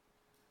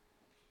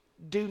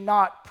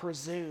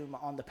presume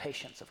on the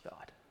patience of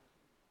God.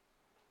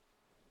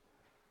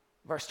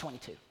 Verse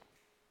 22.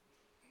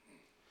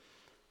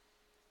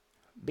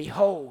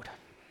 Behold,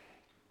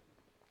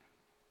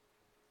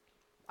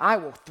 I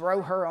will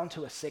throw her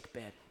onto a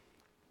sickbed,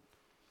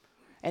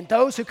 and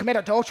those who commit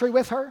adultery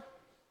with her,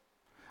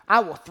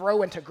 I will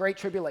throw into great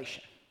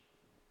tribulation,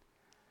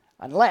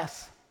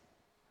 unless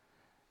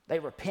they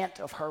repent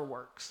of her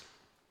works.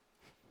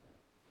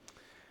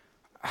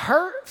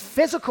 Her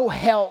physical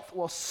health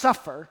will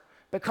suffer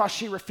because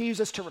she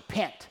refuses to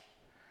repent.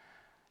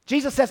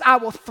 Jesus says, I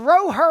will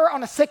throw her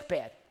on a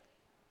sickbed.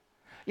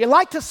 You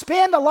like to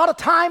spend a lot of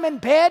time in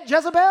bed,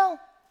 Jezebel?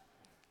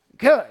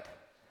 Good.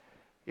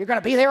 You're going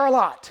to be there a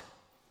lot.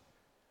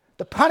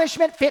 The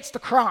punishment fits the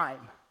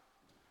crime.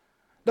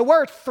 The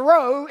word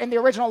throw in the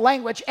original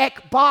language,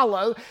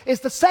 ekbalo,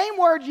 is the same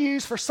word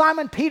used for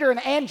Simon, Peter,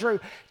 and Andrew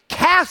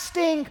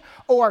casting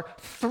or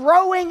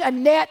throwing a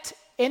net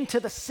into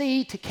the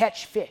sea to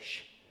catch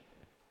fish.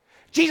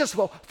 Jesus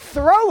will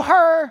throw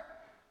her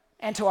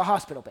into a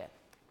hospital bed.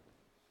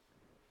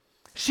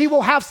 She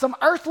will have some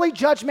earthly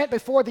judgment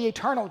before the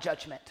eternal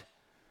judgment.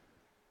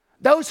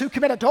 Those who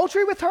commit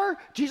adultery with her,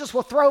 Jesus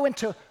will throw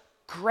into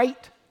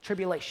great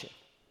tribulation.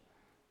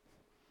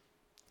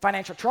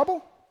 Financial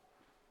trouble?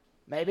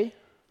 Maybe.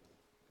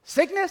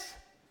 Sickness?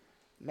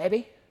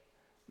 Maybe.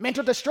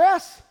 Mental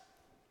distress?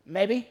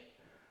 Maybe.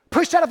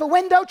 Pushed out of a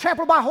window,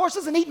 trampled by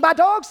horses, and eaten by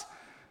dogs?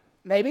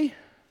 Maybe.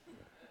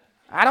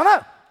 I don't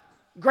know.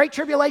 Great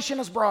tribulation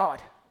is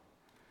broad.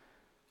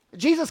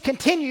 Jesus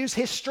continues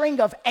his string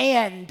of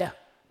and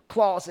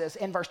clauses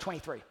in verse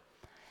 23.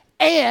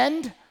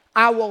 And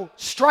I will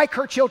strike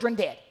her children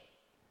dead.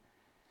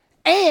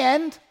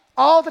 And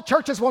all the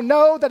churches will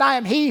know that I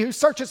am he who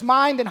searches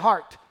mind and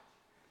heart.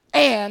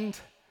 And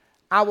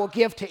I will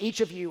give to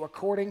each of you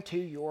according to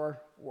your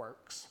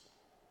works.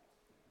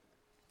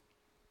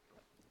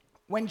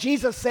 when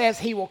Jesus says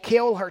he will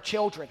kill her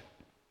children.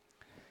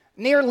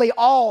 Nearly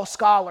all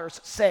scholars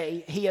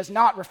say he is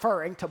not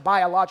referring to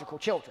biological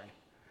children.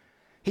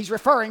 He's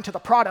referring to the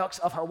products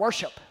of her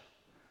worship,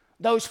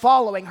 those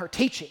following her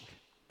teaching.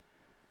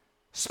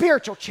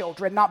 Spiritual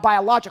children, not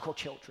biological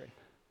children.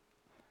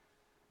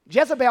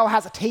 Jezebel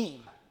has a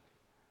team.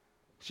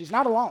 She's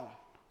not alone.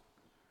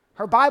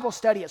 Her Bible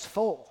study is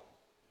full.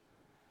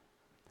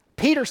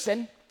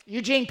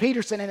 Eugene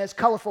Peterson, in his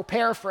colorful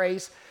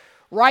paraphrase,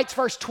 writes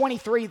verse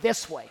 23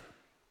 this way: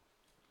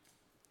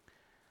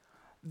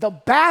 "The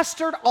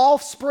bastard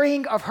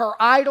offspring of her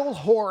idol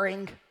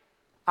whoring,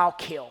 I'll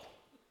kill."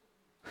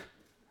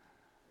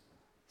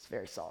 It's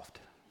very soft.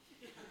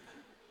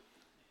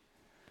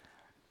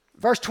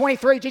 Verse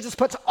 23, Jesus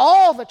puts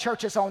all the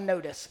churches on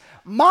notice.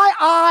 My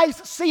eyes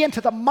see into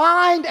the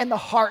mind and the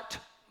heart.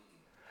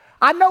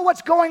 I know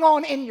what's going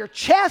on in your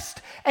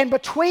chest and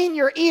between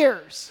your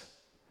ears.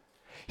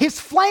 His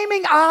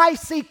flaming eyes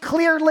see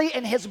clearly,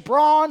 and his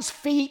bronze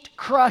feet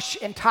crush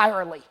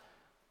entirely.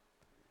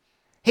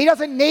 He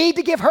doesn't need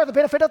to give her the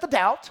benefit of the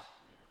doubt.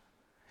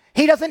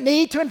 He doesn't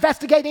need to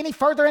investigate any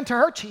further into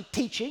her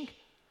teaching.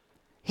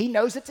 He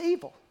knows it's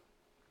evil.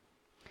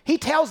 He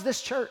tells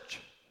this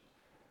church,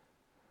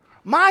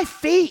 my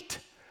feet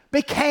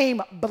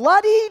became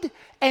bloodied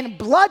and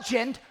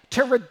bludgeoned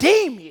to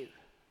redeem you.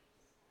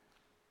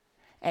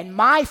 And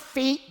my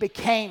feet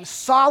became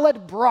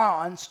solid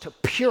bronze to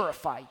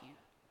purify you.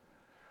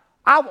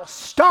 I will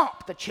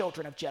stomp the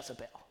children of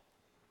Jezebel.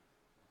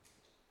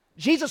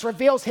 Jesus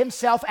reveals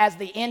himself as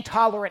the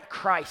intolerant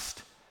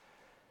Christ.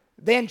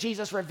 Then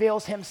Jesus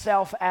reveals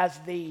himself as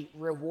the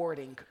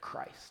rewarding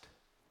Christ.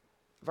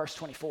 Verse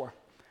 24.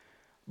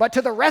 But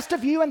to the rest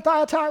of you in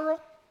Thyatira,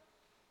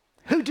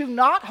 who do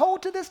not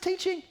hold to this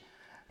teaching,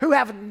 who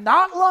have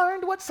not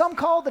learned what some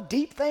call the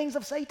deep things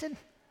of Satan,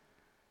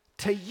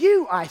 to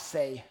you I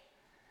say,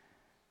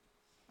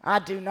 I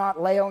do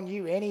not lay on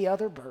you any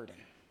other burden.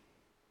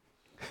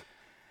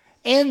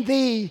 In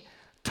the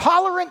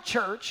tolerant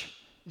church,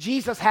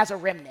 Jesus has a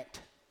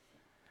remnant.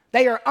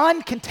 They are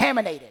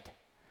uncontaminated.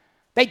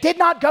 They did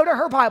not go to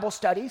her Bible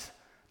studies.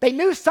 They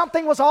knew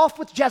something was off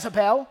with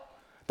Jezebel.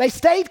 They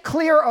stayed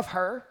clear of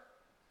her.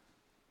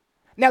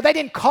 Now, they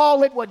didn't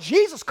call it what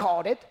Jesus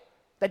called it,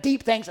 the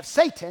deep things of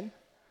Satan,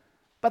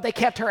 but they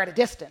kept her at a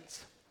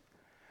distance.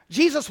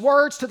 Jesus'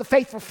 words to the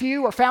faithful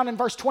few are found in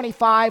verse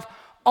 25,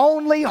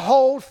 only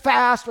hold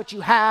fast what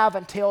you have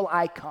until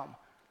I come.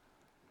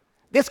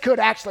 This could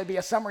actually be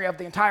a summary of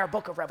the entire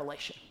book of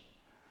Revelation.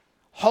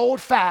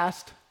 Hold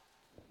fast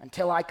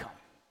until I come.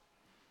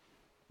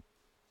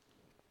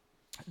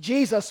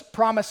 Jesus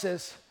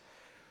promises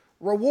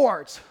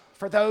rewards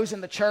for those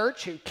in the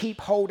church who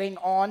keep holding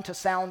on to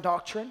sound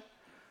doctrine.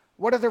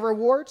 What are the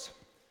rewards?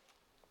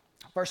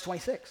 Verse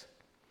 26.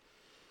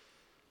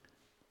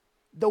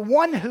 The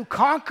one who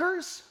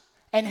conquers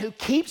and who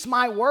keeps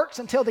my works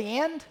until the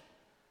end,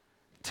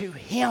 to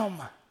him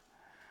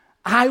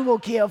I will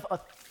give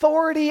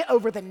authority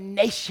over the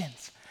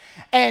nations,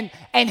 and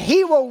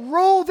he will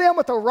rule them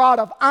with a rod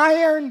of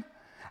iron,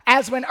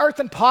 as when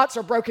earthen pots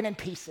are broken in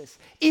pieces,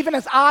 even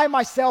as I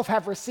myself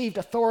have received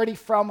authority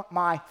from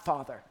my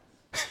Father.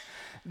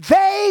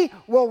 They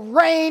will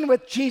reign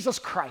with Jesus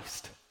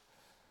Christ.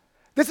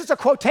 This is a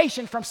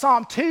quotation from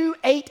Psalm 2,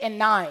 8, and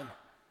 9.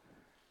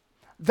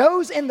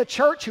 Those in the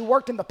church who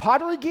worked in the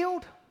pottery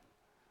guild,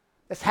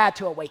 this had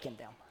to awaken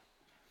them.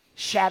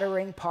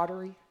 Shattering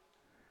pottery.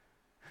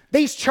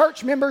 These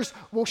church members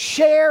will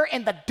share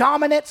in the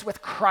dominance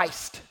with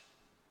Christ.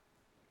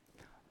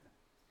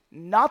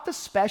 Not the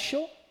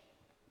special,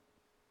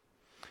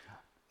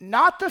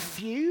 not the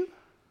few,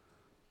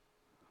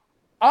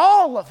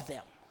 all of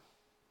them.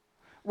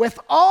 With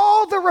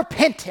all the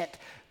repentant,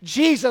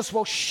 Jesus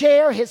will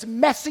share his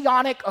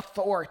messianic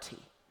authority.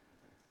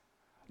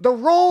 The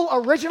rule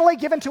originally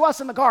given to us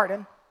in the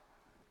garden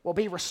will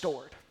be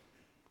restored.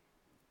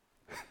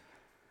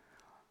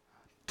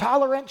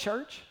 Tolerant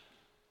church,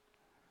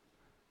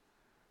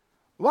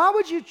 why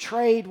would you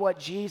trade what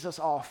Jesus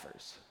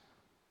offers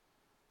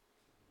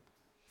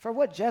for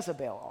what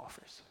Jezebel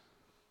offers?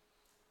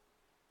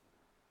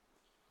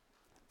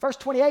 Verse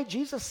 28,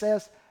 Jesus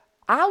says,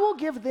 I will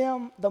give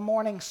them the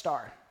morning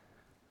star.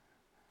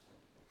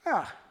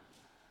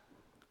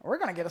 We're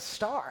going to get a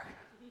star.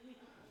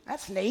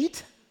 That's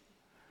neat.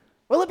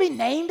 Will it be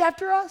named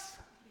after us?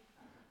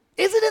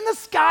 Is it in the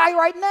sky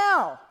right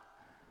now?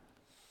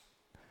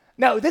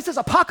 No, this is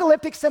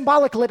apocalyptic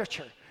symbolic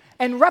literature.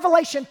 In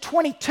Revelation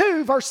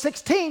 22, verse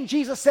 16,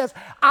 Jesus says,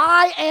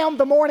 I am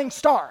the morning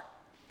star.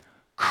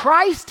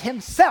 Christ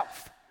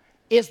himself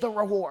is the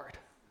reward.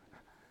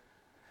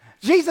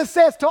 Jesus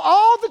says to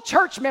all the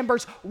church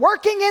members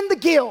working in the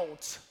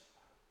guilds,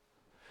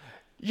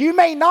 you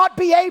may not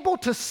be able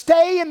to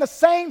stay in the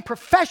same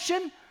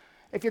profession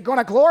if you're going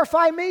to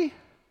glorify me.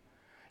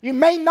 You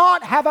may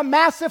not have a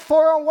massive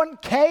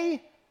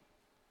 401k,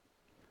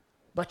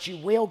 but you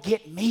will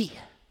get me.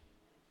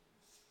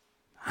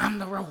 I'm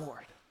the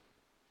reward.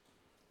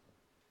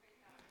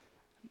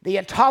 The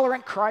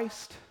intolerant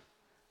Christ,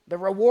 the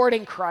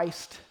rewarding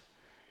Christ,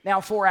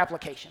 Now, 4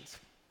 applications.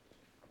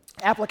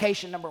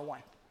 Application number 1.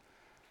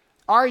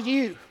 Are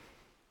you,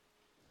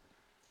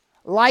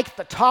 like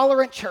the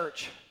tolerant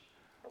church,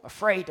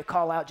 afraid to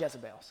call out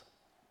Jezebels?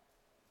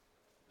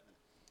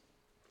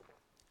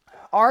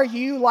 Are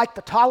you, like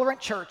the tolerant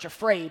church,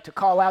 afraid to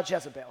call out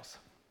Jezebels?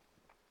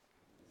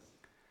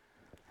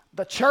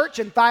 The church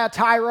in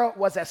Thyatira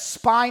was as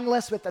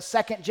spineless with the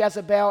second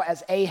Jezebel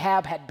as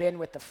Ahab had been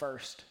with the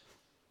first.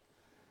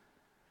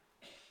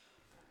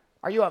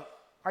 Are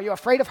you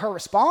afraid of her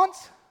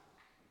response?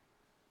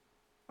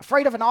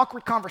 Afraid of an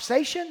awkward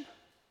conversation?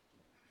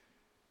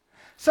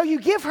 So you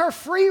give her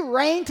free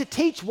rein to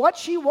teach what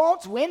she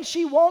wants, when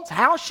she wants,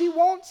 how she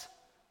wants?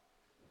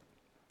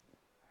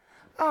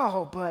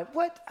 Oh, but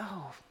what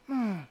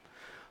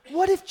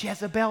if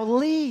Jezebel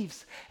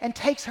leaves and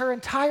takes her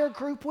entire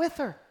group with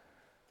her?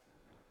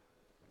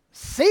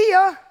 See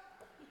ya.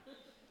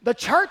 The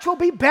church will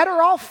be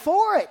better off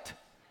for it.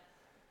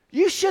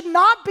 You should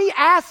not be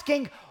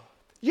asking,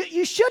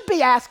 you should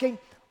be asking,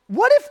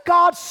 what if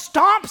God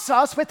stomps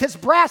us with his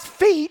brass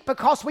feet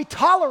because we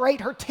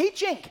tolerate her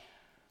teaching?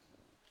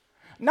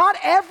 Not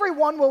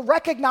everyone will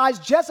recognize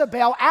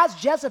Jezebel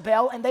as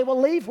Jezebel and they will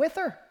leave with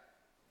her.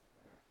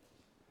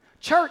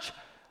 Church,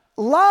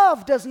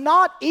 love does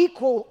not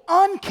equal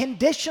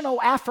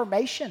unconditional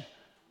affirmation.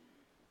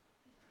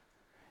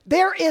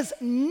 There is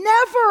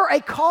never a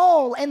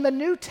call in the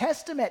New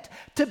Testament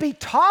to be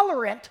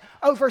tolerant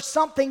over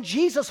something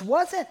Jesus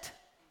wasn't.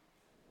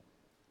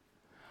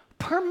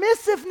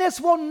 Permissiveness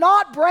will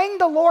not bring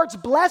the Lord's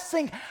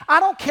blessing.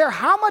 I don't care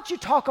how much you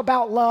talk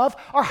about love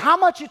or how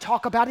much you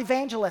talk about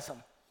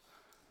evangelism.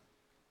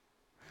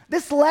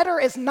 This letter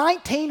is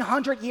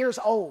 1,900 years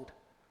old,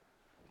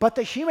 but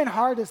the human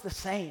heart is the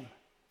same.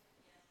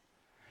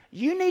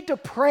 You need to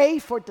pray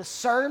for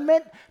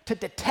discernment to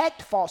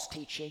detect false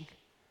teaching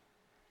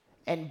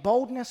and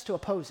boldness to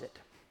oppose it.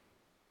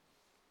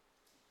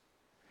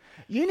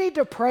 You need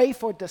to pray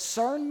for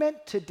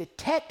discernment to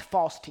detect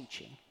false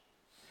teaching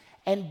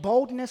and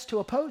boldness to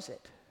oppose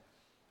it.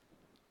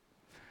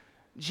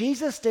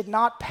 Jesus did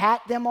not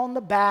pat them on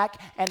the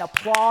back and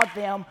applaud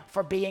them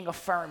for being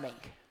affirming.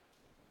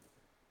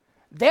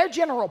 Their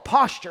general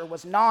posture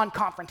was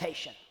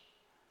non-confrontation.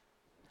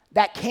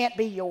 That can't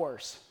be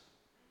yours.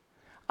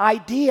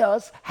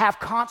 Ideas have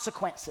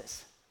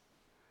consequences.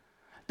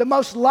 The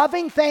most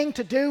loving thing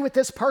to do with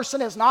this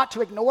person is not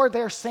to ignore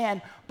their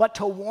sin, but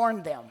to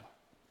warn them.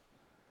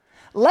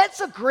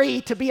 Let's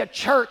agree to be a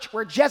church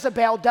where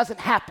Jezebel doesn't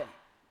happen.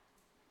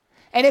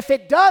 And if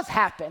it does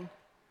happen,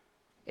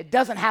 it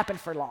doesn't happen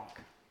for long.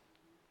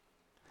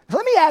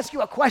 Let me ask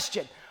you a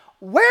question.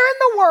 Where in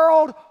the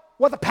world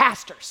were the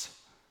pastors?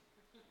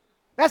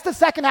 That's the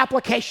second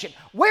application.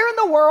 Where in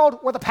the world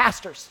were the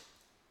pastors?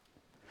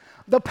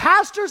 The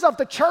pastors of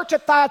the church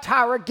at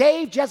Thyatira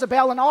gave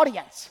Jezebel an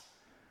audience.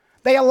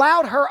 They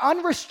allowed her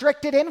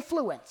unrestricted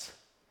influence.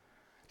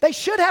 They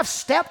should have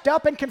stepped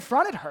up and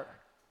confronted her.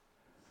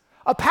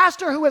 A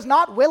pastor who is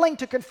not willing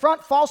to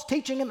confront false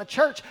teaching in the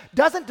church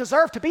doesn't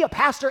deserve to be a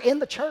pastor in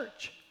the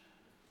church.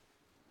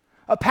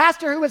 A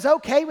pastor who is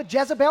okay with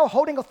Jezebel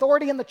holding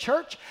authority in the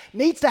church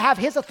needs to have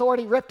his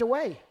authority ripped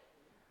away.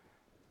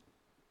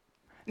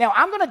 Now,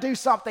 I'm going to do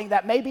something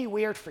that may be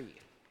weird for you.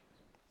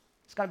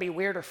 It's going to be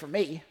weirder for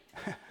me.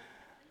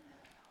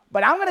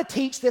 But I'm going to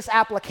teach this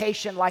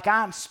application like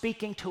I'm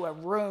speaking to a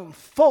room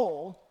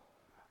full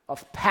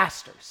of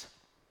pastors.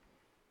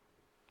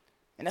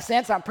 In a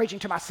sense, I'm preaching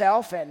to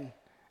myself and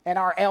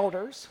our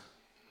elders,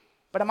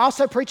 but I'm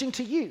also preaching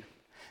to you.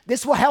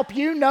 This will help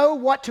you know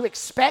what to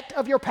expect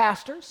of your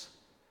pastors,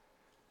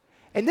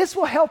 and this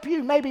will help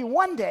you maybe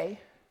one day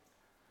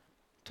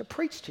to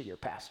preach to your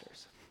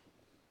pastors.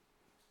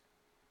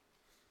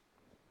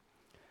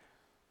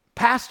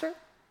 Pastor,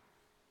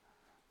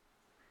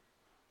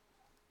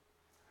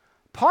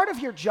 part of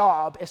your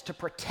job is to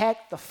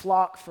protect the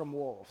flock from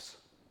wolves,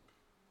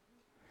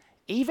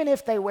 even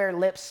if they wear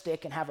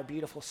lipstick and have a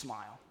beautiful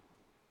smile.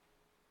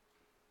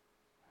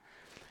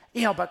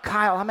 But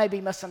Kyle, I may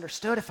be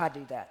misunderstood if I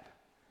do that.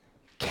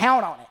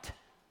 Count on it.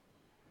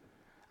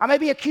 I may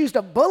be accused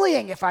of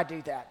bullying if I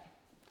do that.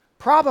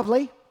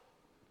 Probably.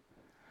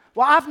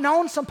 Well, I've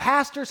known some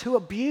pastors who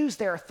abuse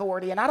their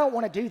authority, and I don't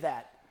want to do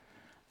that.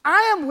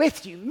 I am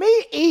with you.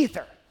 Me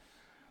either.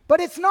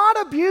 But it's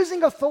not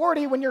abusing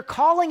authority when you're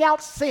calling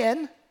out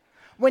sin,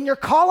 when you're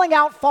calling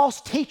out false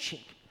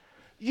teaching.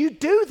 You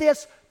do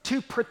this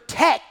to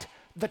protect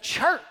the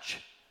church.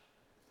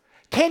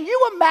 Can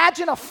you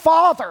imagine a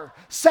father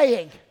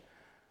saying,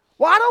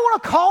 well, I don't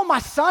want to call my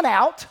son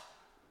out.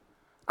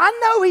 I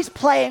know he's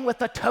playing with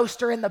the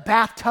toaster in the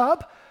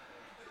bathtub,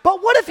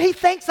 but what if he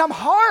thinks I'm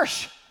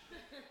harsh?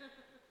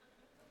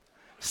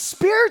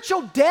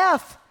 Spiritual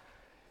death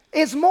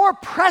is more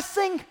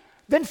pressing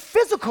than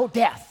physical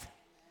death.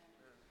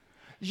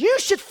 You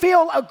should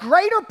feel a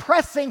greater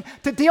pressing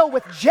to deal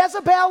with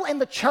Jezebel in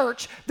the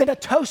church than a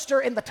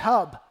toaster in the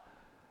tub.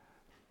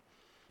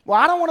 Well,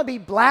 I don't want to be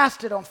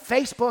blasted on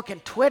Facebook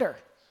and Twitter.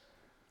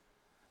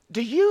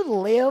 Do you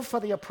live for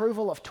the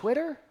approval of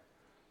Twitter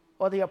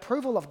or the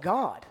approval of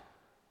God?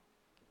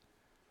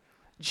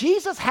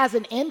 Jesus has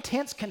an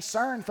intense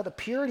concern for the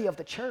purity of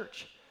the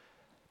church.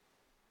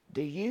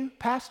 Do you,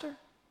 Pastor?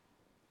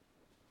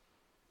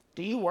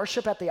 Do you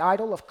worship at the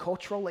idol of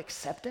cultural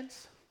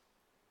acceptance?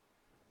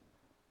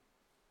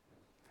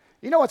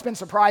 You know what's been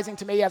surprising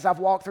to me as I've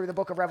walked through the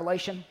book of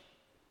Revelation?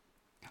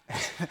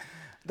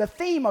 The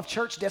theme of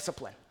church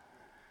discipline.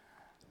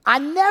 I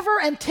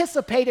never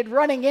anticipated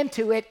running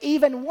into it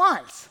even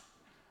once,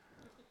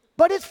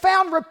 but it's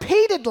found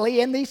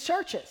repeatedly in these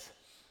churches.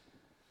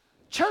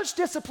 Church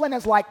discipline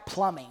is like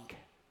plumbing.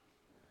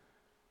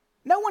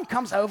 No one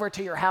comes over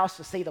to your house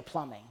to see the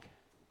plumbing,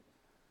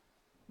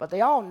 but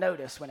they all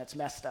notice when it's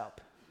messed up.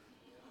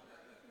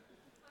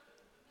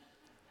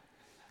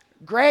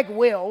 Greg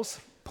Wills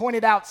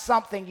pointed out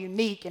something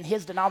unique in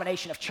his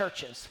denomination of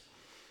churches.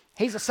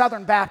 He's a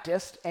Southern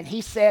Baptist, and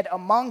he said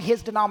among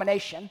his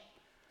denomination,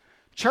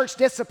 church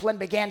discipline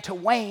began to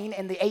wane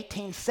in the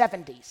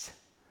 1870s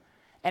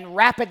and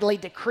rapidly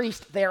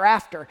decreased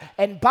thereafter.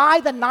 And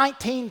by the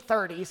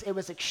 1930s, it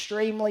was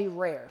extremely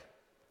rare.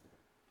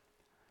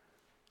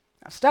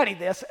 I studied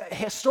this.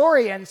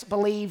 Historians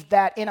believe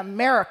that in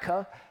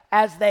America,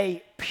 as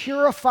they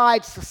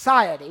purified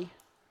society,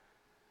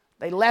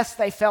 the less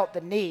they felt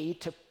the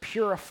need to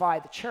purify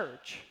the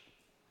church.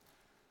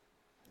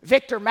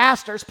 Victor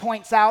Masters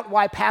points out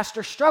why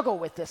pastors struggle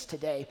with this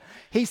today.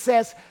 He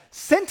says,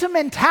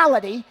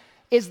 sentimentality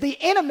is the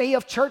enemy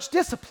of church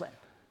discipline.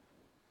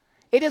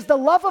 It is the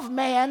love of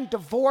man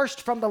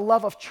divorced from the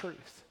love of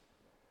truth.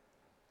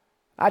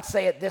 I'd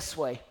say it this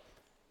way.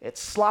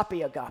 It's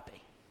sloppy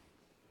agape.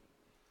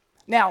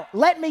 Now,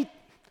 let me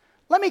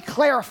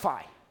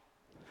clarify.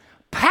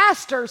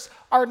 Pastors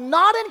are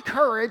not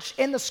encouraged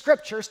in the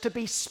scriptures to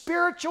be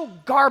spiritual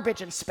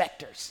garbage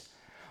inspectors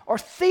or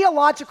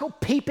theological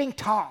peeping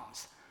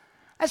toms.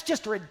 That's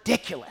just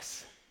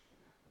ridiculous.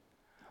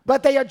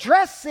 But they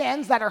address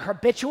sins that are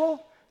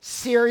habitual,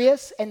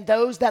 serious, and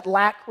those that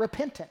lack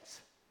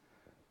repentance.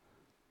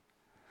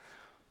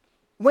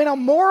 When a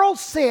moral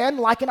sin,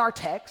 like in our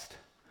text,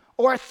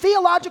 or a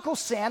theological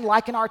sin,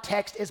 like in our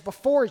text, is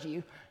before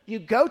you, you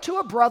go to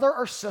a brother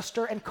or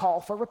sister and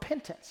call for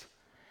repentance.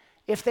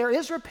 If there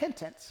is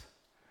repentance,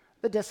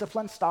 the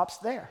discipline stops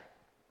there.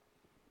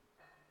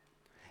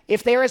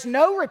 If there is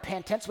no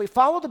repentance, we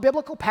follow the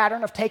biblical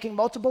pattern of taking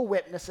multiple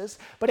witnesses,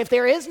 but if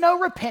there is no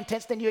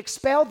repentance, then you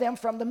expel them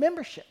from the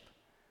membership.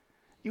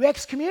 You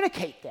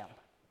excommunicate them.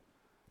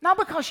 Not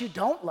because you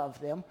don't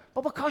love them,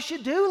 but because you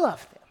do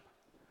love them.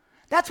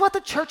 That's what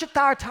the church at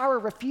Thyatira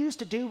refused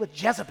to do with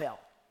Jezebel.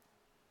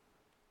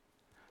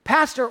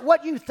 Pastor,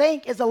 what you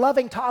think is a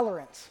loving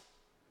tolerance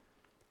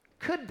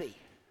could be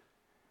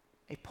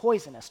a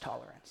poisonous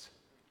tolerance.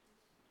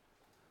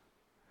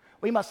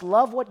 We must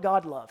love what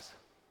God loves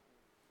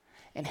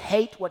and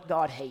hate what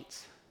God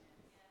hates.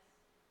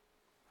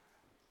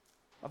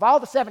 Of all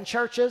the 7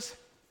 churches,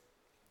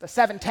 the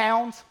 7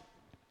 towns,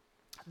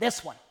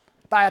 this one,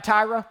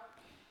 Thyatira,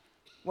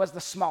 was the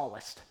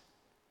smallest.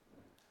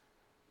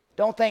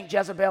 Don't think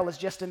Jezebel is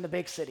just in the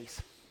big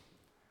cities.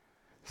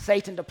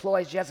 Satan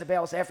deploys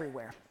Jezebels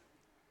everywhere,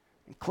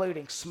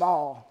 including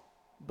small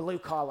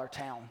blue-collar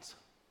towns.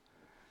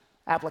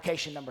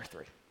 Application number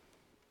 3.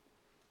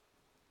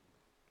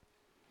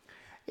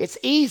 It's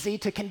easy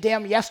to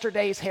condemn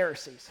yesterday's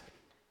heresies.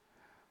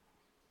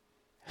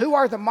 Who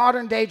are the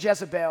modern-day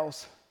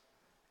Jezebels,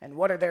 and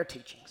what are their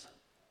teachings?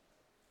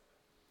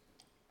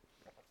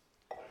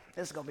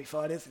 This is going to be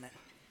fun, isn't it?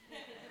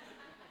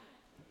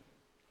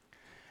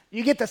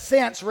 You get the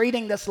sense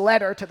reading this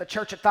letter to the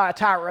church at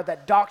Thyatira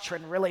that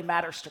doctrine really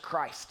matters to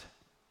Christ.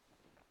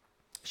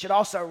 It should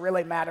also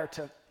really matter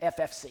to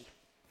FFC.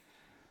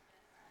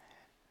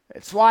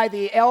 It's why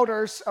the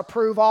elders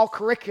approve all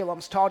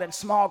curriculums taught in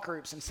small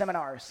groups and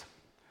seminars.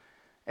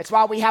 It's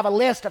why we have a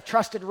list of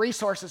trusted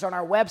resources on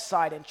our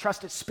website and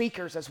trusted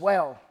speakers as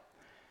well.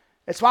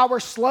 It's why we're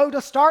slow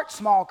to start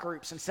small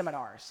groups and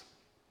seminars.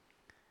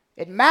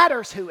 It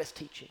matters who is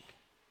teaching.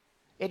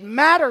 It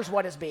matters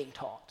what is being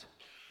taught.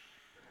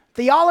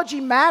 Theology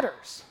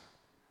matters.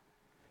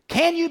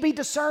 Can you be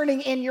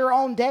discerning in your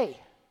own day?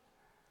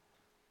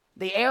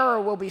 The error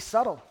will be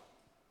subtle.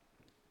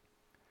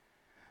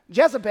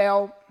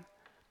 Jezebel,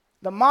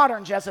 the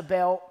modern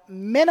Jezebel,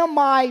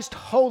 minimized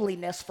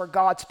holiness for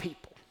God's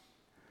people.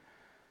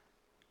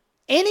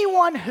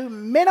 Anyone who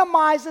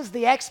minimizes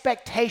the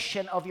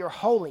expectation of your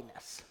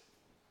holiness,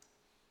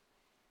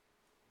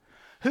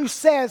 who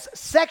says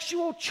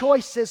sexual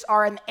choices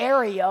are an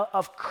area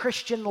of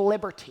Christian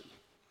liberty,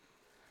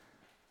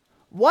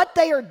 what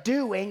they are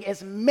doing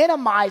is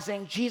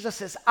minimizing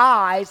Jesus'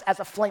 eyes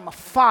as a flame of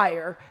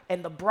fire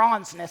and the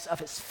bronzeness of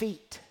his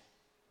feet.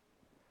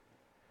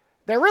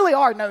 There really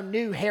are no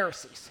new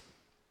heresies,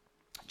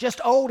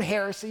 just old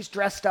heresies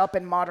dressed up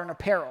in modern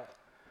apparel.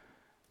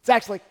 It's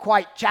actually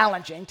quite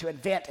challenging to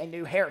invent a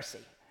new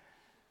heresy.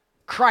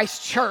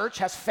 Christ's church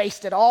has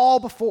faced it all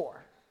before.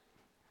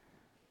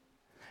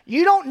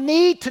 You don't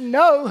need to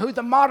know who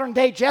the modern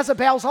day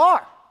Jezebels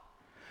are.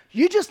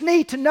 You just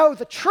need to know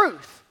the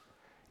truth.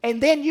 And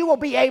then you will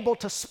be able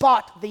to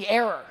spot the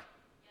error.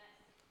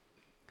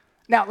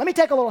 Now, let me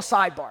take a little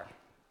sidebar.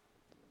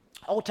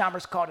 Old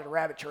timers called it a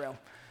rabbit trail.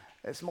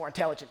 It's more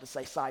intelligent to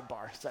say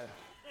sidebar. So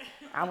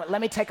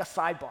let me take a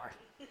sidebar.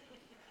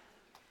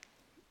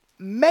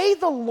 May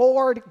the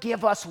Lord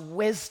give us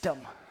wisdom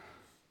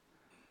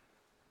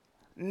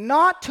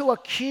not to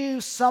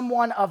accuse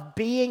someone of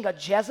being a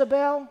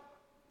Jezebel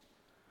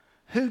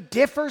who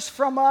differs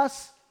from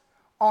us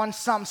on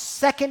some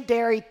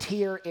secondary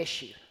tier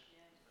issue,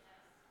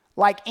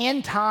 like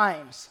end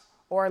times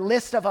or a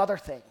list of other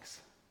things.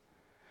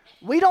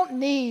 We don't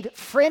need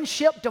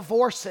friendship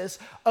divorces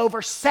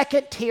over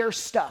second tier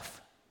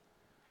stuff.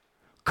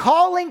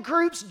 Calling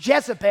groups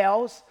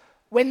Jezebels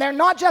when they're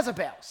not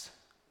Jezebels.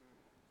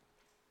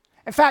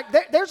 In fact,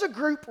 there's a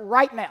group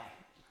right now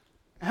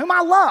whom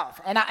I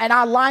love and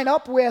I line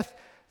up with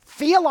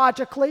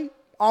theologically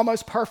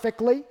almost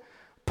perfectly,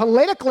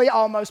 politically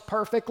almost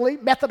perfectly,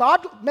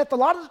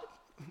 methodologically,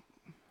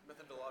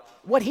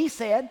 what he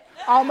said,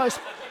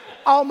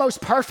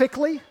 almost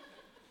perfectly.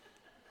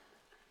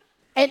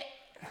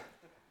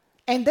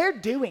 And they're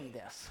doing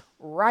this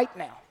right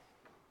now,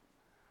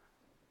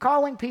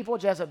 calling people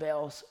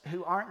Jezebels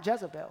who aren't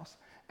Jezebels.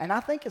 And I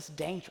think it's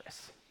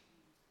dangerous.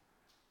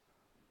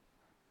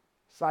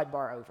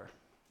 Sidebar over.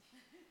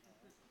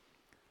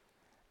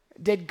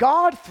 Did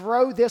God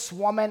throw this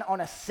woman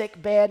on a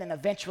sick bed and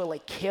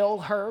eventually kill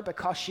her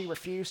because she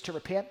refused to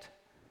repent?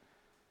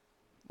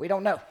 We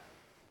don't know.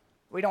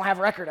 We don't have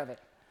record of it.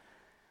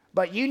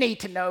 But you need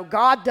to know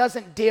God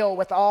doesn't deal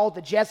with all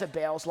the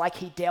Jezebels like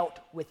he dealt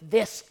with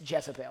this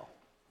Jezebel.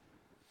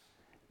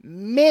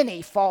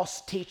 Many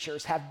false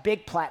teachers have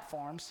big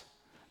platforms,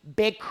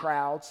 big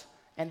crowds,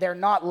 and they're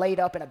not laid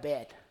up in a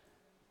bed.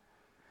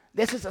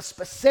 This is a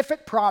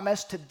specific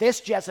promise to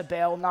this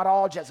Jezebel, not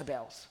all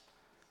Jezebels.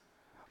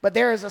 But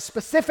there is a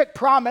specific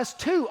promise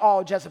to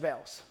all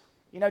Jezebels.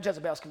 You know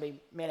Jezebels can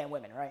be men and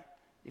women, right?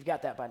 You've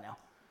got that by now.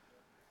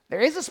 There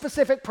is a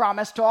specific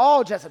promise to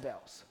all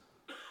Jezebels.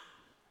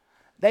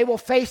 They will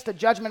face the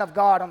judgment of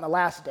God on the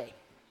last day.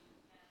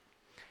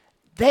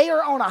 They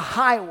are on a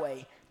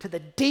highway to the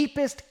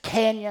deepest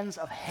canyons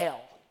of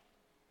hell.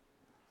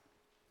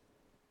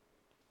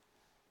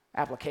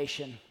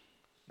 Application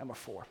number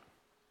 4.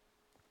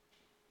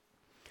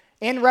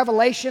 In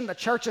Revelation, the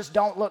churches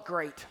don't look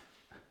great.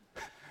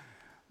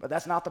 But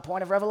that's not the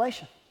point of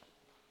Revelation.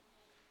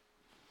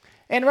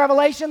 In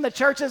Revelation, the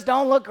churches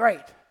don't look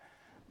great.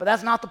 But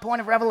that's not the point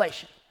of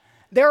Revelation.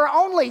 There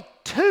are only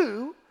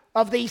 2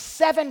 of these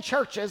 7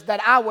 churches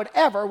that I would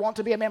ever want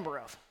to be a member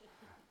of.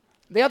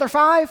 The other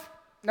 5,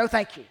 no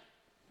thank you.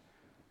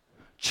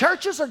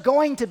 Churches are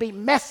going to be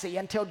messy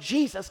until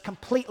Jesus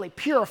completely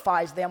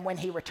purifies them when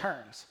he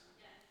returns.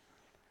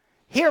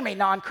 Hear me,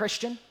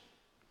 non-Christian.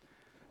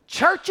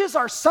 Churches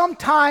are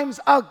sometimes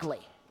ugly,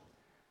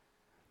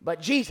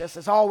 but Jesus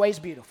is always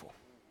beautiful.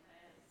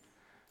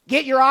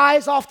 Get your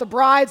eyes off the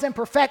bride's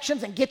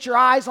imperfections and get your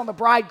eyes on the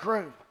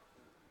bridegroom.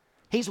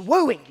 He's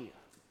wooing you,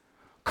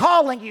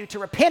 calling you to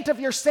repent of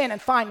your sin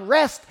and find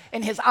rest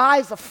in his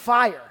eyes of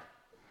fire.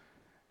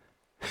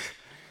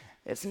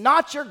 It's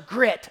not your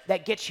grit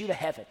that gets you to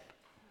heaven.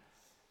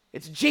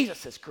 It's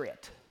Jesus'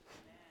 grit.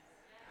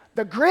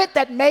 The grit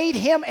that made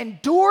him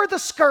endure the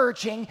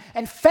scourging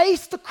and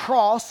face the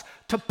cross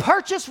to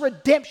purchase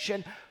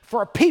redemption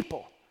for a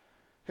people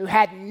who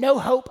had no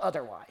hope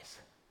otherwise.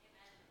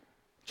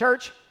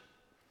 Church,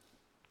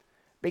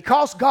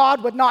 because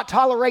God would not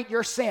tolerate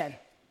your sin,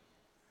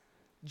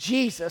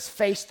 Jesus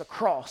faced the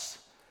cross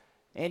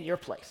in your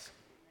place.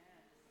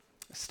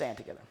 Let's stand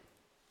together.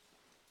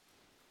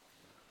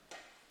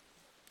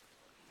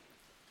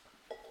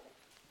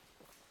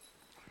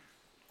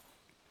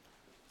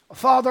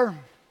 Father,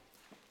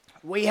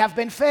 we have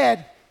been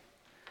fed.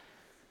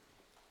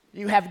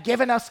 You have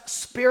given us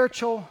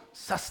spiritual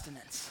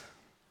sustenance.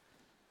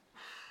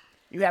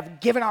 You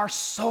have given our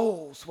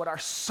souls what our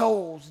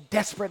souls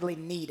desperately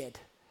needed,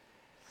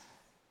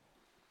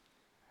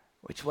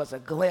 which was a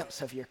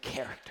glimpse of your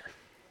character.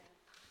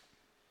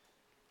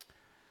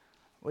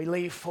 We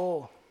leave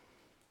full.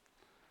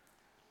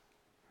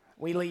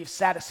 We leave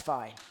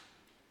satisfied.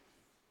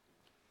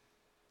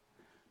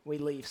 We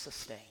leave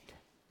sustained.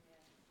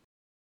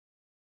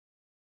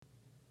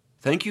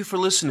 Thank you for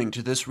listening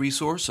to this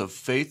resource of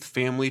Faith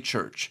Family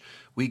Church.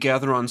 We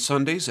gather on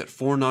Sundays at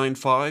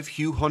 495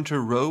 Hugh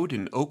Hunter Road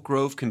in Oak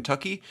Grove,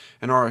 Kentucky,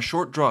 and are a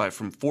short drive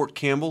from Fort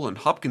Campbell and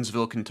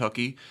Hopkinsville,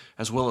 Kentucky,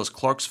 as well as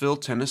Clarksville,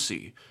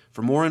 Tennessee.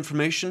 For more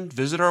information,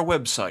 visit our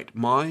website,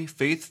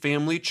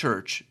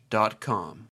 myfaithfamilychurch.com.